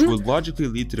are, on. which would logically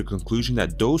lead to the conclusion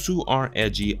that those who are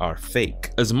edgy are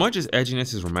fake. As much as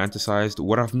edginess is romanticized,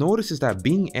 what I've noticed is that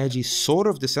being edgy sort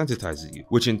of desensitizes you,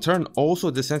 which in turn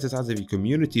also desensitizes your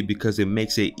community because it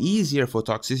makes it easier for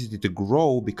toxicity to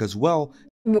grow because, well...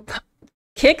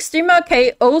 Kickstreamer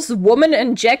KO's Woman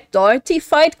and Jack Doherty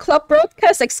Fight Club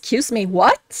broadcast? Excuse me,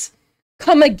 what?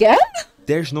 Come again?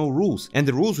 There's no rules, and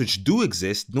the rules which do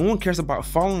exist, no one cares about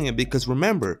following it because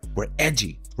remember, we're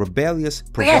edgy, rebellious,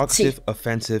 provocative,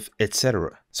 offensive,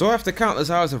 etc. So after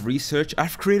countless hours of research,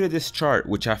 I've created this chart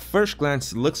which at first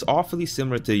glance looks awfully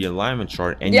similar to the alignment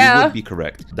chart, and you would be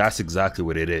correct. That's exactly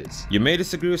what it is. You may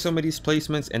disagree with some of these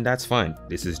placements, and that's fine.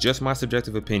 This is just my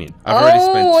subjective opinion. I've already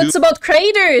spent it's about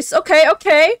creators.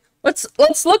 Okay. Let's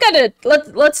look at it.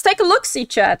 Let's take a look-see,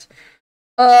 chat.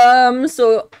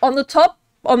 So on the top,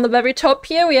 on the very top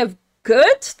here, we have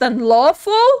good, then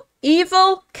lawful,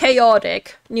 evil,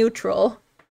 chaotic, neutral.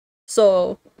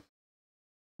 So,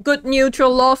 good,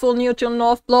 neutral, lawful,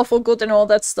 lawful, good, and all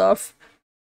that stuff.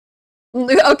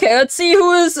 Okay, let's see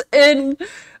who is in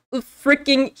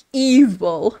freaking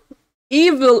evil.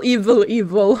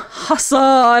 Evil.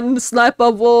 Hassan, Sniper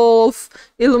Wolf,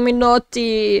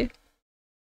 Illuminati.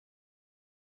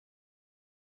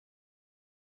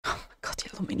 Oh my god,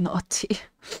 Illuminati.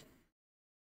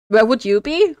 Where would you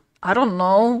be? I don't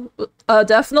know.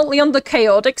 Definitely on the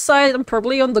chaotic side and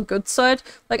probably on the good side.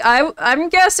 Like, I'm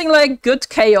guessing, like, good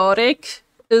chaotic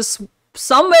is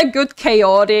somewhere good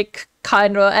chaotic,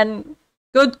 kinda, and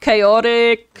good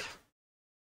chaotic.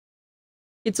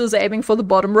 It's just aiming for the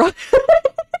bottom right.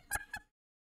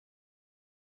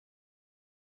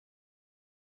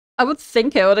 I would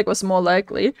think chaotic was more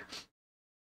likely.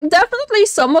 Definitely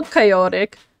somewhat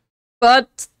chaotic,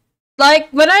 but... like,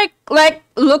 when I, like,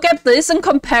 look at this in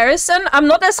comparison, I'm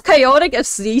not as chaotic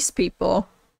as these people.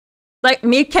 Like,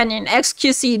 Meat Canyon,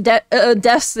 XQC,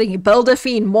 Destiny,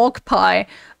 Beldelphine, Morgpie,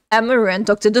 Amaranth,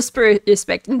 Dr.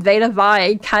 Disrespect, Invader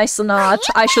Vi, Kaisenat,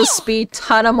 Aisha Speed,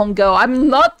 Hana Mongo. I'm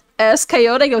not as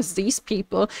chaotic as these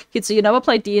people. Kitsu, you never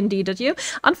played D&D, did you?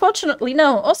 Unfortunately,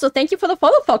 no. Also, thank you for the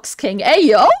follow, Fox King. Hey,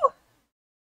 yo!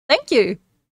 Thank you.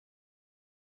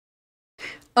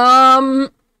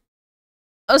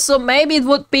 So maybe it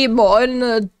would be more in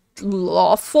a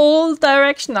lawful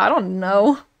direction, I don't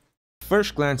know.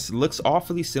 First glance looks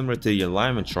awfully similar to the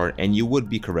alignment chart, and you would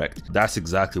be correct. That's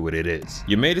exactly what it is.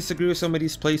 You may disagree with some of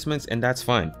these placements, and that's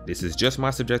fine. This is just my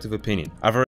subjective opinion.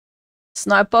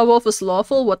 Sniper Wolf is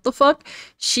lawful? What the fuck?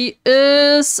 She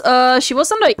is, she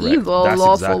was under evil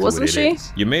lawful, exactly wasn't she?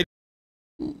 You made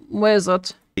Where is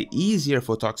it? easier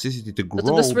for toxicity to grow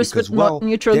because, well,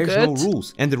 neutral there's good? no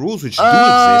rules, and the rules which do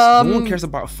exist, no one cares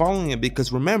about following it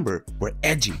because remember, we're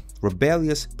edgy,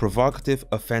 rebellious, provocative,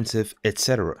 offensive,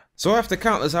 etc. So after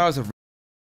countless hours of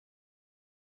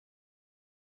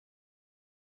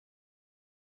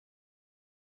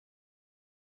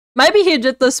maybe he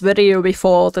did this video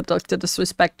before the Dr.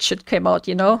 Disrespect shit came out,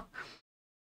 you know?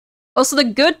 Also, the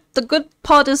good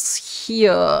part is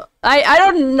here. I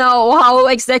don't know how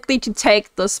exactly to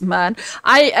take this, man.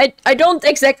 I don't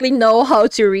exactly know how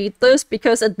to read this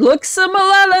because it looks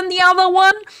similar than the other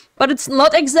one, but it's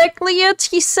not exactly it,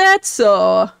 he said,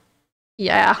 so...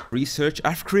 yeah. research,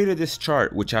 I've created this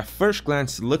chart, which at first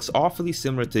glance looks awfully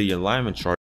similar to the alignment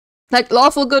chart. Like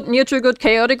lawful good,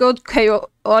 chaotic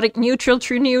neutral,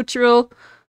 true neutral,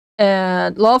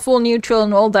 and lawful neutral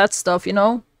and all that stuff, you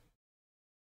know?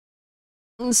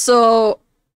 So,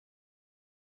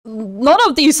 none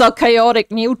of these are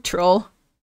chaotic neutral.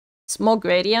 It's more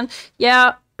gradient.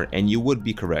 Yeah. And you would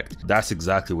be correct. That's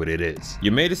exactly what it is.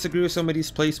 You may disagree with some of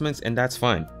these placements, and that's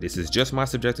fine. This is just my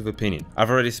subjective opinion.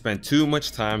 I've already spent too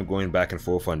much time going back and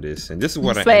forth on this, and this is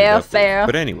what I ended up with.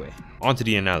 But anyway, Onto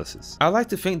the analysis. I like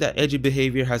to think that edgy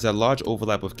behavior has a large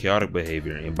overlap with chaotic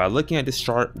behavior, and by looking at this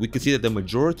chart, we can see that the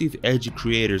majority of edgy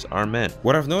creators are men.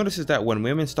 What I've noticed is that when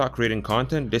women start creating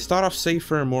content, they start off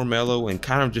safer and more mellow and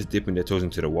kind of just dipping their toes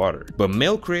into the water. But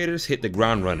male creators hit the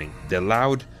ground running. They're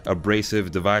loud,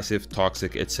 abrasive, divisive,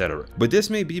 toxic, etc. But this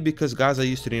may be because guys are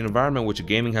used to the environment which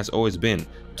gaming has always been: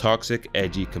 toxic,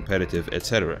 edgy, competitive,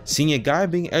 etc. Seeing a guy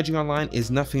being edgy online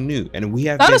is nothing new, and we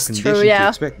have been conditioned to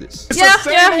expect this.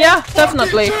 Yeah,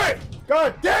 definitely.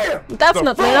 God damn!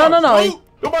 Definitely, no.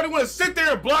 Nobody want to sit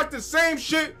there and block the same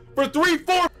shit for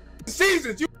 3-4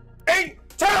 seasons. You ain't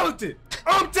talented.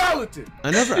 I'm talented.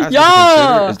 Another aspect to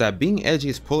consider is that being edgy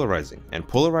is polarizing, and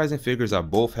polarizing figures are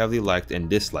both heavily liked and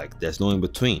disliked. There's no in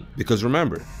between. Because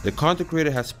remember, the content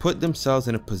creator has put themselves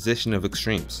in a position of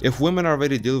extremes. If women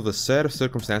already deal with a set of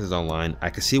circumstances online, I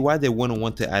can see why they wouldn't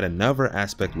want to add another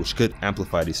aspect which could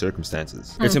amplify these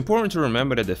circumstances. It's important to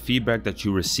remember that the feedback that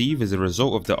you receive is a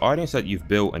result of the audience that you've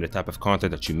built and the type of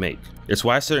content that you make. It's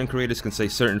why certain creators can say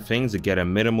certain things and get a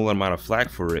minimal amount of flack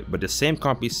for it, but the same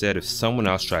can't be said if someone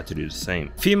else tried to do the same.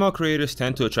 Female creators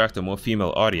tend to attract a more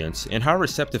female audience, and how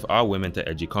receptive are women to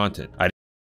edgy content?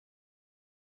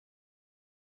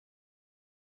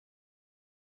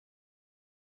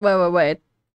 Wait.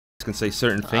 Can say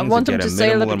certain things and get a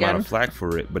minimal amount of flack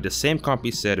for it, but the same can't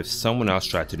be said if someone else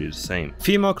tried to do the same.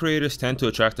 Female creators tend to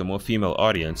attract a more female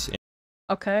audience.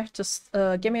 Okay, just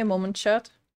give me a moment,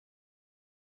 chat.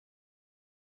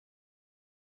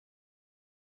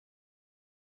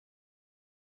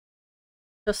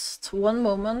 Just one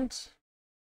moment.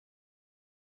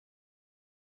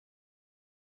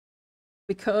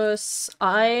 Because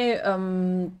I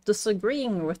am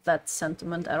disagreeing with that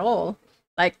sentiment at all.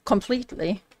 Like,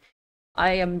 completely.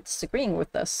 I am disagreeing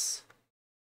with this.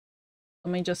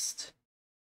 Let me just...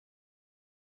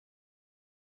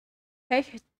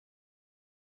 Okay.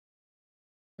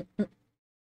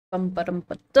 No,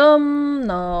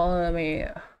 let me...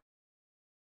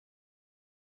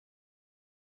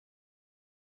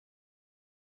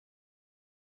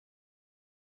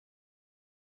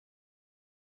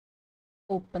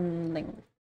 Open link.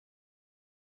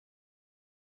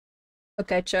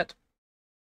 Okay, chat.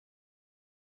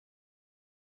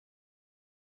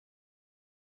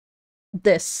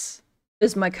 This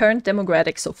is my current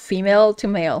demographic, so female to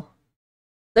male.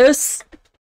 This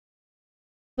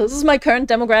is my current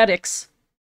demographics.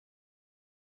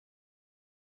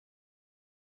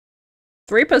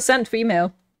 3%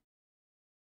 female.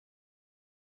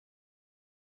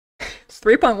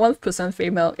 3.1%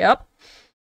 female, yep.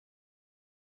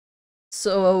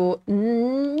 So,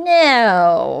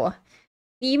 no.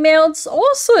 Females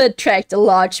also attract a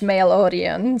large male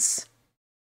audience.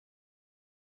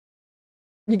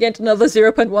 You get another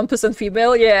 0.1%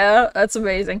 female? Yeah, that's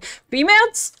amazing.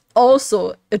 Females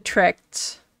also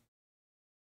attract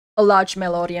a large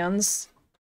male audience.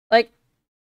 Like,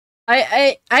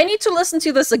 I need to listen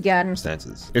to this again.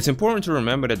 It's important to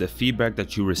remember that the feedback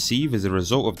that you receive is a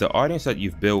result of the audience that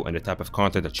you've built and the type of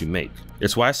content that you make.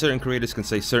 It's why certain creators can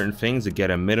say certain things and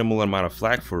get a minimal amount of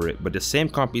flack for it, but the same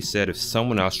can't be said if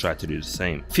someone else tried to do the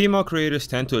same. Female creators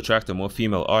tend to attract a more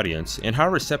female audience, and how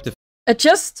receptive... I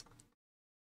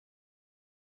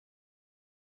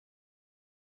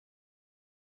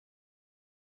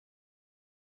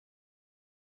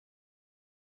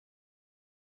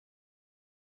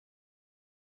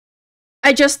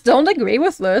just don't agree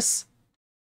with this.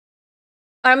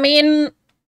 I mean,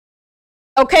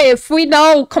 okay, if we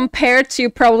now compare to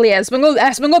probably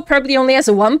Asmongold probably only has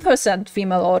a 1%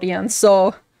 female audience,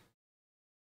 so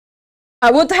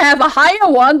I would have a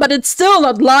higher one, but it's still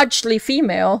not largely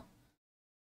female.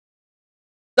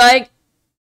 Like,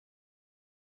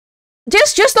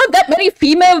 there's just not that many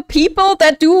female people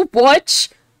that do watch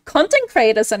content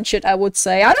creators and shit, I would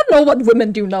say. I don't know what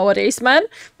women do nowadays, man,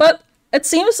 but it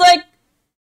seems like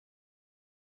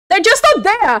they're just not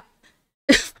there.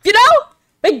 You know?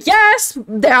 Like, yes,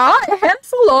 there are a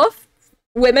handful of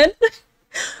women,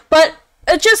 but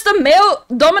it's just a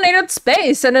male-dominated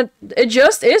space, and it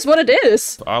just is what it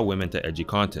is. Are women to edgy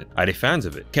content? Are they fans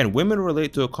of it? Can women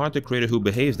relate to a content creator who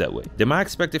behaves that way? They might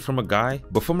expect it from a guy,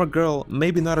 but from a girl,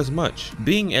 maybe not as much.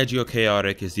 Being edgy or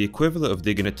chaotic is the equivalent of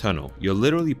digging a tunnel. You're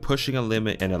literally pushing a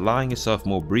limit and allowing yourself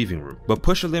more breathing room. But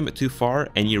push a limit too far,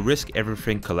 and you risk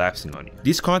everything collapsing on you.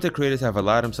 These content creators have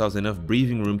allowed themselves enough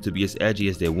breathing room to be as edgy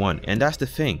as they want, and that's the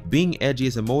thing. Being edgy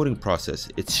is a molding process.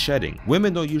 It's shedding.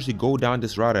 Women don't usually go down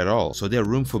this route at all, so their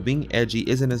room for being edgy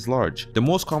isn't as large. The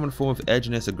most common form of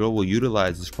edginess a girl will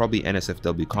utilize is probably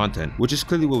NSFW content, which is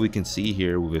clearly what we can see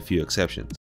here with a few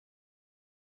exceptions.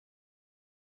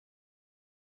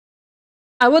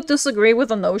 I would disagree with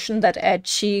the notion that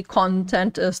edgy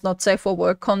content is not safe for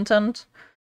work content.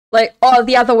 Like, or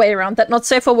the other way around, that not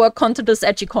safe for work content is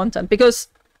edgy content. Because,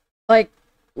 like,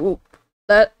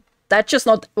 that's just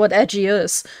not what edgy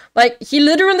is. Like, he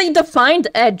literally defined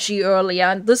edgy earlier,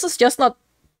 and this is just not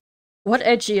what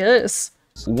edgy is.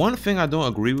 One thing I don't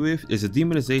agree with is the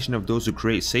demonization of those who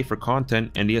create safer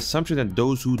content and the assumption that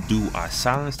those who do are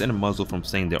silenced and muzzled from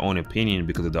saying their own opinion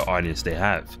because of the audience they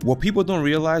have. What people don't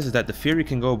realize is that the theory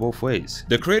can go both ways.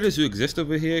 The creators who exist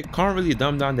over here can't really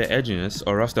dumb down their edginess,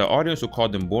 or else their audience will call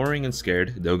them boring and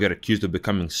scared, they'll get accused of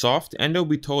becoming soft, and they'll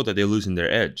be told that they're losing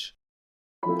their edge.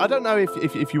 I don't know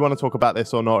if you want to talk about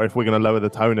this or not, or if we're going to lower the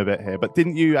tone a bit here, but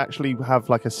didn't you actually have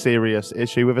like a serious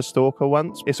issue with a stalker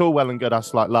once? It's all well and good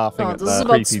us like laughing at the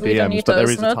creepy DMs, but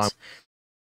there is a time.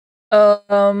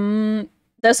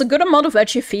 There's a good amount of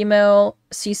edgy female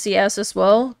CCS as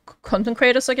well, content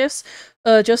creators, I guess.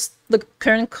 Just the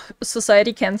current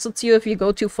society cancels you if you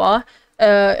go too far.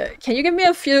 Can you give me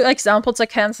a few examples? I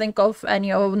can't think of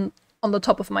any on the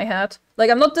top of my head. Like,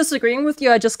 I'm not disagreeing with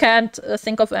you, I just can't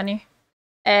think of any.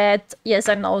 Yes,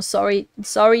 I know. Sorry,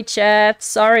 chat.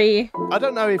 Sorry. I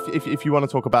don't know if you want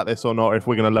to talk about this or not, or if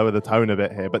we're going to lower the tone a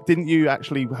bit here, but didn't you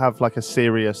actually have like a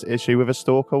serious issue with a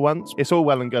stalker once? It's all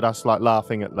well and good us like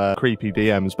laughing at the creepy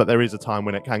DMs, but there is a time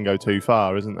when it can go too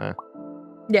far, isn't there?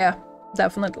 Yeah,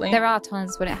 definitely. There are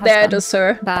times when it has there it is,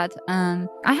 sir. Bad.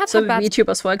 I have so bad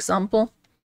VTubers, for example.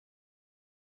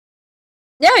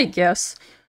 Yeah, I guess.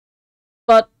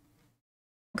 But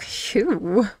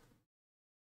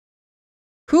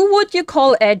who would you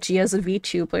call edgy as a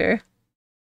VTuber?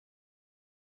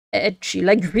 Edgy,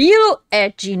 like real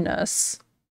edginess.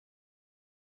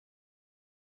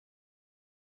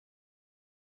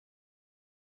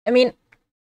 I mean,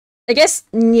 I guess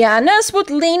Nyanas would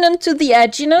lean into the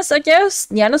edginess, I guess.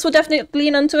 Nyanas would definitely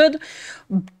lean into it.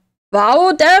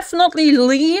 Bao definitely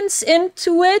leans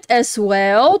into it as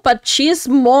well, but she's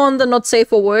more on the not safe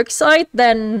for work side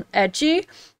than edgy.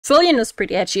 Fillion is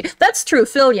pretty edgy. That's true,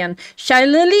 Fillion. Shy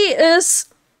Lily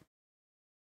is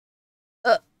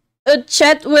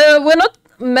chat. We're not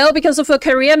Mel because of her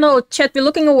career. No, chat. We're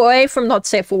looking away from not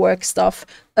safe for work stuff.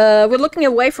 We're looking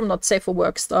away from not safe for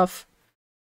work stuff.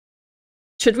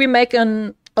 Should we make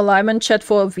an alignment chat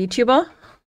for a VTuber?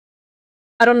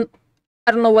 I don't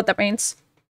know what that means.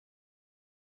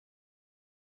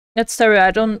 That's Terry.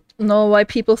 I don't know why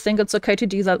people think it's okay to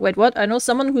do that. Wait, what? I know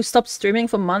someone who stopped streaming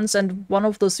for months, and one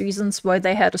of those reasons why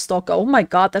they had a stalker. Oh my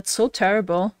god, that's so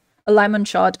terrible. Alignment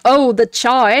chart. Oh, the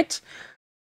chart!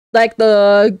 Like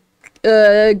the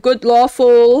good,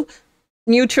 lawful,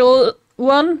 neutral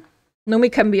one?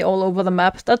 Numi can be all over the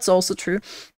map. That's also true.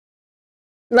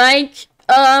 Like,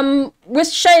 with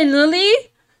Shy Lily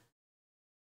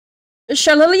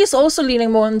is also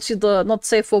leaning more into the not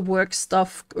safe for work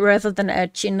stuff rather than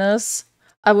edginess,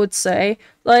 I would say.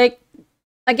 Like,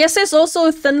 I guess there's also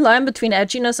a thin line between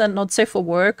edginess and not safe for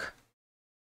work.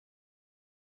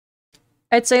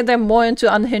 I'd say they're more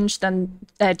into unhinged than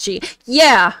edgy.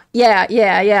 Yeah.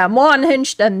 More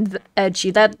unhinged than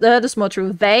edgy. That is more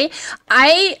true.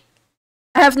 I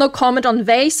have no comment on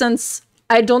Vey since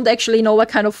I don't actually know what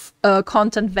kind of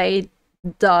content Vey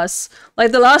does.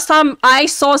 Like, the last time I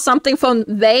saw something from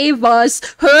Vey was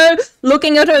her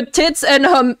looking at her tits and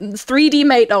her 3D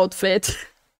maid outfit.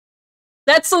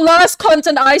 That's the last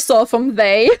content I saw from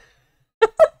Vey.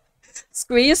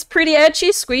 Squeeze pretty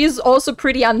edgy. Squeeze also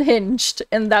pretty unhinged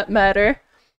in that matter.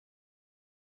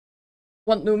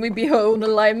 Want Numi be her own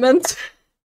alignment?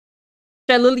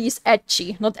 Lily is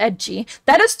edgy, not edgy.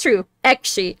 That is true.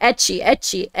 Edgy.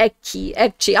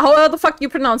 However the fuck you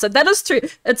pronounce it. That is true.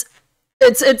 It's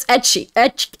edgy.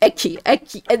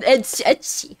 It's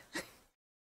edgy.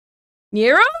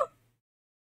 Nero?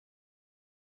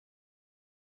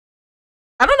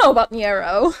 I don't know about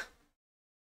Nero.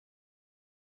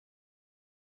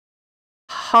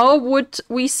 How would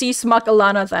we see Smug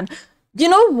Alana then? You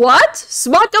know what?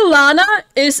 Smug Alana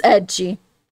is edgy.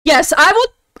 Yes, I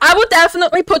would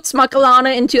definitely put Smug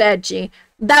Alana into edgy.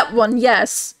 That one,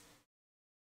 yes.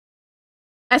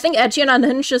 I think edgy and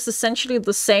unhinged is essentially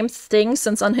the same thing,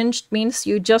 since unhinged means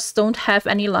you just don't have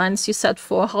any lines you set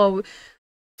for how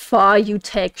far you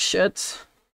take shit.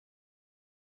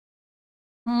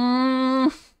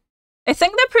 I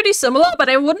think they're pretty similar, but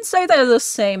I wouldn't say they're the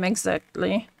same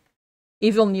exactly.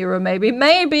 Evil Nero, maybe.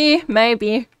 Maybe.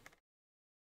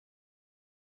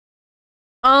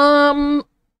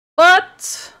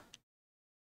 But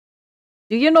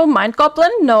do you know Mind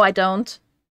Goblin? No, I don't.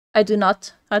 I do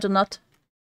not. A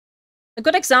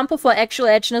good example for actual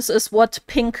edginess is what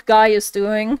Pink Guy is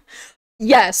doing.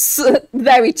 Yes,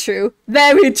 very true.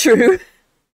 Freaking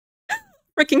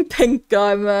freaking pink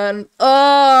guy, man.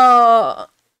 Oh.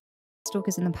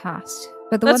 Stalkers in the past.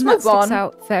 But the Let's one that move sticks on.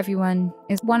 out for everyone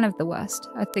is one of the worst.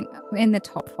 I think in the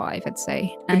top 5, I'd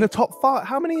say. In the top 5?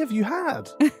 How many have you had?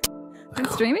 I'm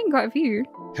streaming quite a few.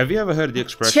 Have you ever heard the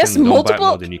expression, She has don't bite multiple...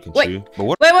 more than you can chew? But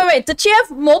what Wait. Did she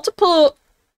have multiple...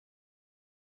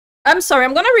 I'm sorry,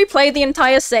 I'm gonna replay the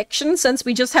entire section since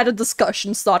we just had a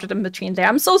discussion started in between there.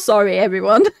 I'm so sorry,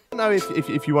 everyone. I don't know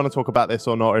if you want to talk about this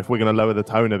or not, if we're going to lower the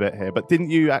tone a bit here, but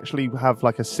didn't you actually have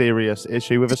like a serious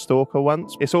issue with a stalker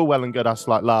once? It's all well and good us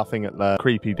like laughing at the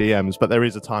creepy DMs, but there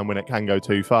is a time when it can go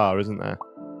too far, isn't there?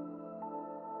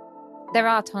 There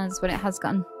are times when it has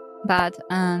gotten bad.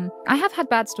 I have had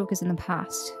bad stalkers in the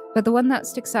past, but the one that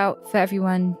sticks out for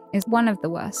everyone is one of the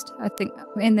worst. I think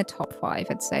in the top 5,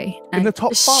 I'd say. In the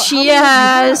top 5? She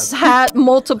has had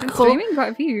multiple... I'm streaming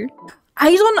quite a few.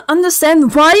 I don't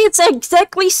understand why it's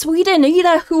exactly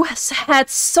Swedenita who has had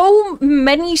so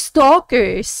many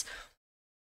stalkers.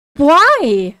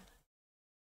 Why?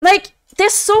 Like,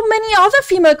 there's so many other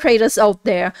female creators out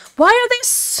there. Why are there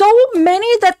so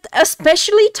many that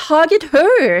especially target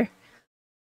her?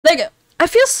 Like, I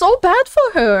feel so bad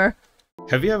for her.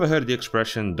 Have you ever heard the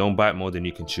expression, don't bite more than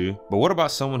you can chew? But what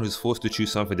about someone who's forced to chew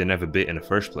something they never bit in the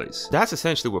first place? That's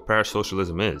essentially what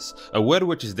parasocialism is. A word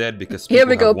which is dead because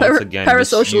people have once again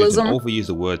misused and overused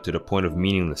the word to the point of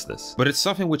meaninglessness. But it's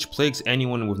something which plagues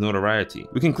anyone with notoriety.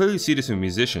 We can clearly see this with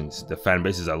musicians. The fan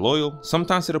bases are loyal,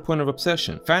 sometimes to the point of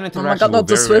obsession. Fan interactions were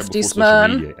very rare before social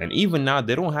media, and even now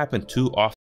they don't happen too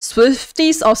often.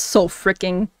 Swifties are so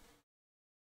freaking...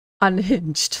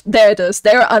 unhinged. There it is.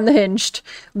 They're unhinged.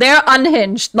 They're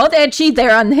unhinged. Not edgy,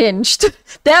 they're unhinged.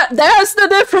 There's the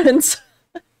difference.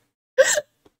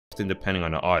 Depending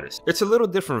on the artist. It's a little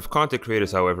different with content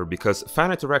creators, however, because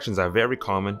fan interactions are very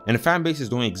common and fan bases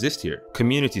don't exist here.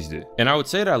 Communities do. And I would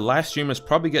say that live streamers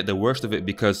probably get the worst of it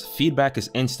because feedback is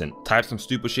instant. Type some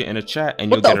stupid shit in the chat and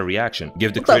you'll get a reaction.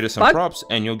 Give the creator some props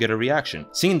and you'll get a reaction.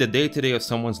 Seeing the day-to-day of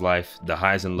someone's life, the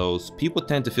highs and lows, people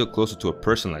tend to feel closer to a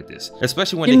person like this,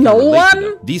 especially when they can relate to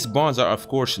them. These bonds are of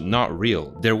course not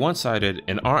real. They're one-sided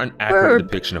and aren't an accurate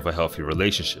depiction of a healthy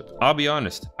relationship. I'll be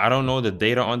honest, I don't know the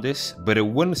data on this, but it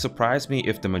wouldn't surprise me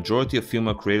if the majority of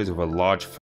female creators with a large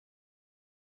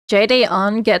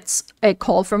JD gets a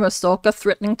call from a stalker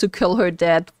threatening to kill her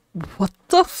dead. What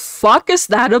the fuck is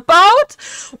that about?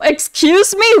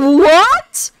 Excuse me,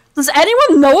 what? Does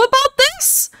anyone know about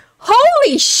this?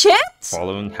 Holy shit!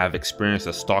 Following have experienced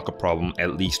a stalker problem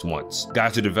at least once.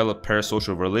 Guys who develop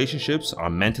parasocial relationships are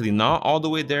mentally not all the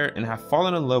way there and have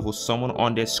fallen in love with someone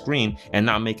on their screen and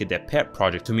not make it their pet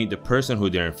project to meet the person who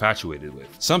they're infatuated with.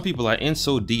 Some people are in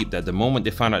so deep that the moment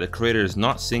they find out the creator is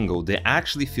not single, they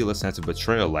actually feel a sense of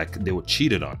betrayal, like they were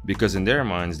cheated on, because in their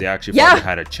minds they actually thought they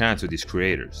had a chance with these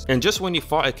creators. And just when you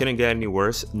thought it couldn't get any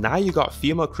worse, now you got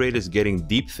female creators getting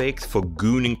deepfaked for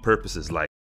gooning purposes. Like,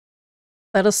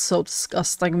 that is so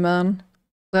disgusting, man.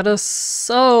 That is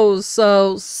so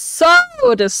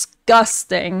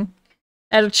disgusting.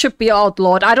 And it should be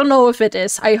outlawed. I don't know if it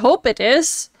is. I hope it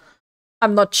is.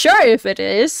 I'm not sure if it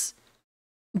is.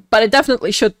 But it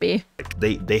definitely should be.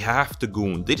 They have to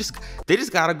goon. They just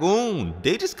gotta goon.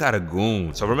 They just gotta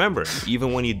goon. So remember,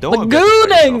 even when you don't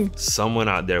yourself, someone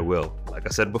out there will. Like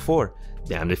I said before,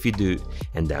 damned if you do,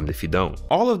 and damned if you don't.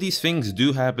 All of these things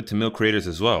do happen to male creators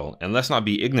as well, and let's not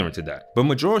be ignorant to that. But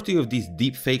majority of these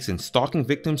deep fakes and stalking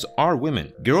victims are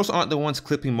women. Girls aren't the ones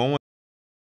clipping moments.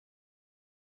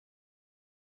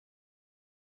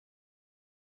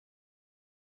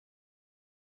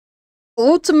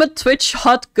 Ultimate Twitch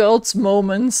hot girls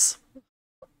moments.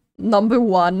 Number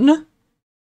 1.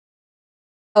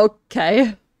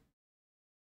 Okay.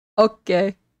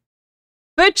 Okay.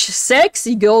 Twitch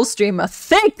sexy girl streamer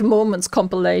thick moments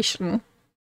compilation.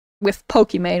 With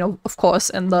Pokimane, of course,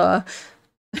 in the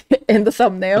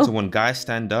thumbnail. So when guys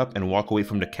stand up and walk away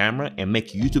from the camera and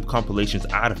make YouTube compilations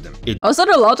out of them. Was it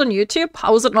allowed on YouTube?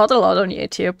 How is it not allowed on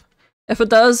YouTube? If it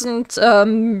doesn't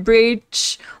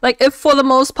breach, like if for the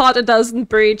most part it doesn't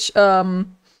breach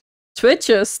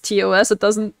Twitch's TOS,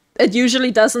 it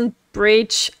usually doesn't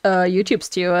breach YouTube's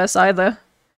TOS either.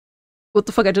 What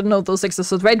the fuck, I didn't know those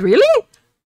existed. Wait, really?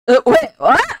 Wait,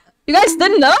 what? You guys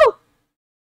didn't know?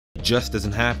 It just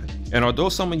doesn't happen. And although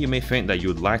some of you may think that you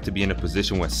would like to be in a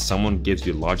position where someone gives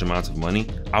you large amounts of money,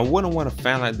 I wouldn't want a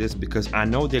fan like this because I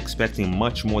know they're expecting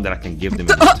much more than I can give them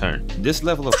in return. This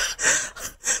level of...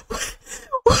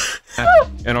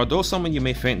 And although some of you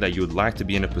may think that you would like to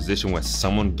be in a position where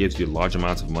someone gives you large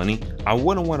amounts of money, I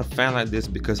wouldn't want a fan like this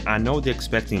because I know they're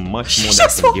expecting much more than I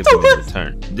can give them in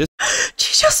return.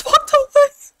 She just walked away.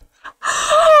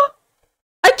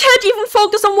 I can't even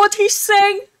focus on what he's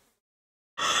saying.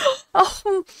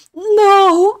 Oh,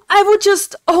 no. I would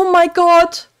just... Oh my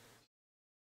god.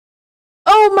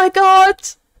 Oh my god.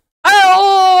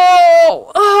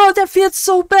 Oh, that feels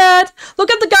so bad.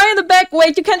 Look at the guy in the back.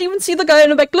 Wait, you can't even see the guy in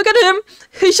the back. Look at him.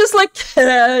 He's just like,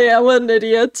 yeah, what an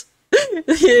idiot.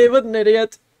 Yeah, what an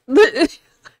idiot.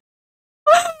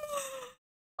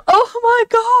 Oh my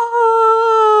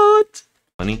god.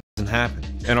 Money doesn't happen.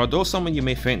 And although some of you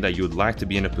may think that you would like to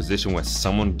be in a position where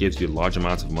someone gives you large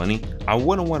amounts of money, I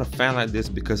wouldn't want a fan like this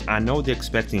because I know they're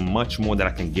expecting much more that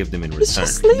I can give them in return.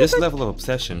 This level of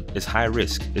obsession is high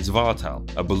risk, it's volatile,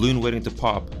 a balloon waiting to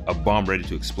pop, a bomb ready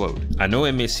to explode. I know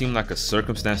it may seem like a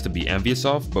circumstance to be envious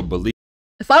of, but believe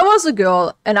if I was a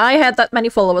girl and I had that many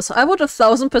followers, I would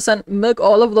 1000% milk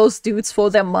all of those dudes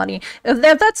for their money. If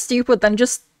they're that stupid, then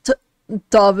just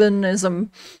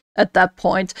Darwinism at that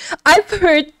point. I've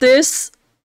heard this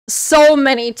so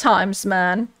many times,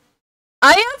 man.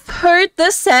 I have heard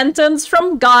this sentence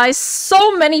from guys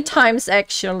so many times,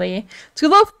 actually, to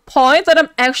the point that I'm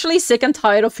actually sick and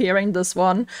tired of hearing this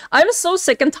one. I'm so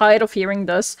sick and tired of hearing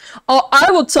this. Oh,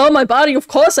 I would sell my body, of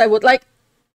course I would, like...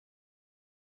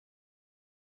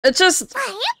 It's just...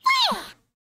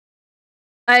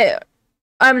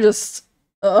 I'm just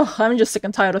sick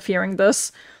and tired of hearing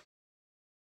this.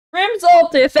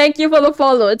 Rimsalty, thank you for the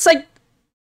follow. It's like,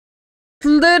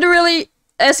 literally,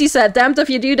 as he said, damned if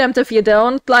you do, damned if you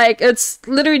don't. Like, it's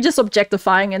literally just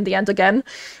objectifying in the end again.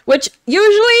 Which,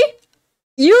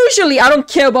 usually I don't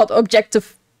care about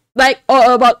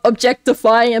about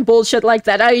objectifying and bullshit like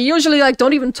that. I usually, like,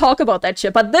 don't even talk about that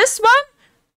shit. But this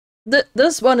one,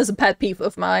 this one is a pet peeve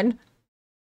of mine.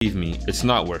 Believe me, it's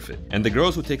not worth it. And the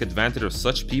girls who take advantage of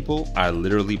such people are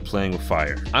literally playing with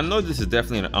fire. I know this is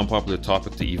definitely an unpopular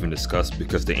topic to even discuss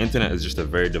because the internet is just a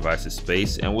very divisive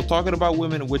space, and we're talking about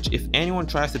women which, if anyone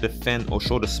tries to defend or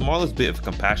show the smallest bit of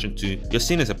compassion to, you're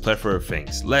seen as a plethora of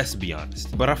things, let's be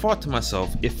honest. But I thought to myself,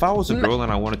 if I was a girl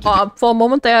and I wanted to for a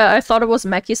moment there, I thought it was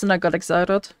Mackie's and I got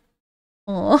excited.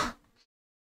 Aww.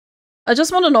 I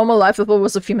just want a normal life if it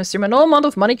was a female streamer. No amount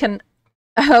of money can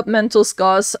help mental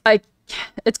scars.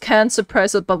 It can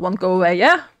suppress it, but won't go away.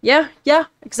 Yeah,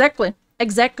 exactly.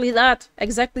 Exactly that.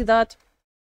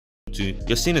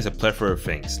 You're seen as a plethora of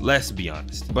things, let's be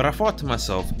honest. But I thought to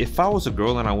myself, if I was a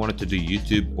girl and I wanted to do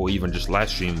YouTube or even just live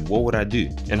stream, what would I do?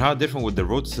 And how different would the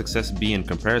road to success be in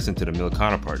comparison to the male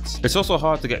counterparts? It's also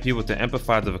hard to get people to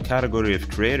empathize with a category of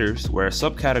creators where a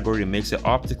subcategory makes it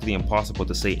optically impossible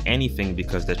to say anything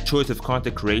because the choice of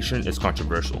content creation is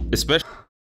controversial. Especially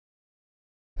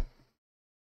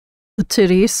the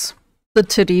titties.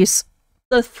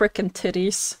 The frickin'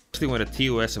 titties. Especially when the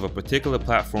TOS of a particular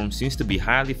platform seems to be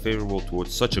highly favorable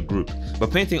towards such a group.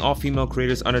 But painting all female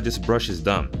creators under this brush is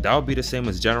dumb. That would be the same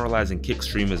as generalizing kick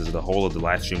streamers as the whole of the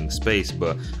live streaming space,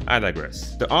 but I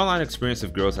digress. The online experience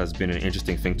of girls has been an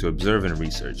interesting thing to observe and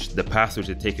research. The paths which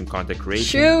they take in content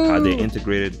creation, how they're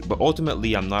integrated, but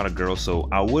ultimately I'm not a girl, so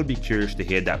I would be curious to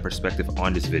hear that perspective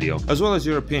on this video, as well as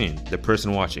your opinion, the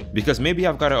person watching. Because maybe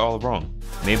I've got it all wrong.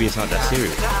 Maybe it's not that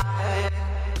serious.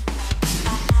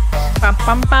 Thank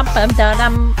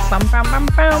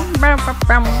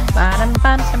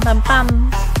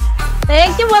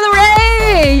you for the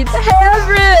raid! Hey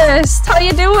Everest! How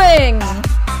you doing?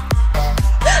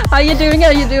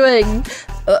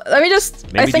 Let me just...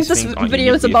 I think this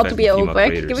video is about to be over.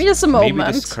 Give me just a moment.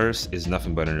 Maybe this curse is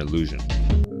nothing but an illusion.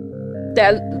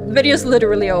 The video's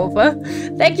literally over.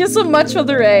 Thank you so much for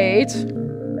the raid.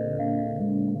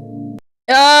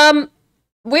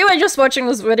 We were just watching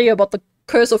this video about the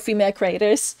curse of female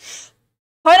creators.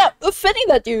 Quite fitting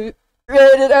that you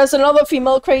rated as another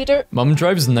female creator. Mum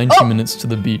drives 90 minutes to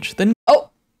the beach, then... Oh.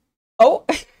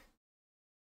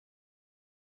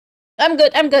 I'm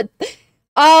good.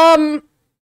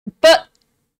 But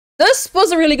this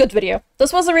was a really good video.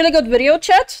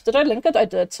 Chat. Did I link it? I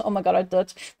did. Oh my god, I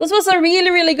did. This was a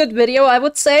really good video, I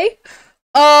would say.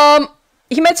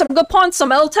 He made some good points,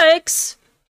 some L takes.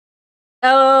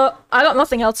 I got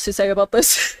nothing else to say about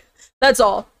this. That's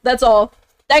all.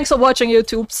 Thanks for watching,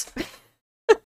 YouTubes.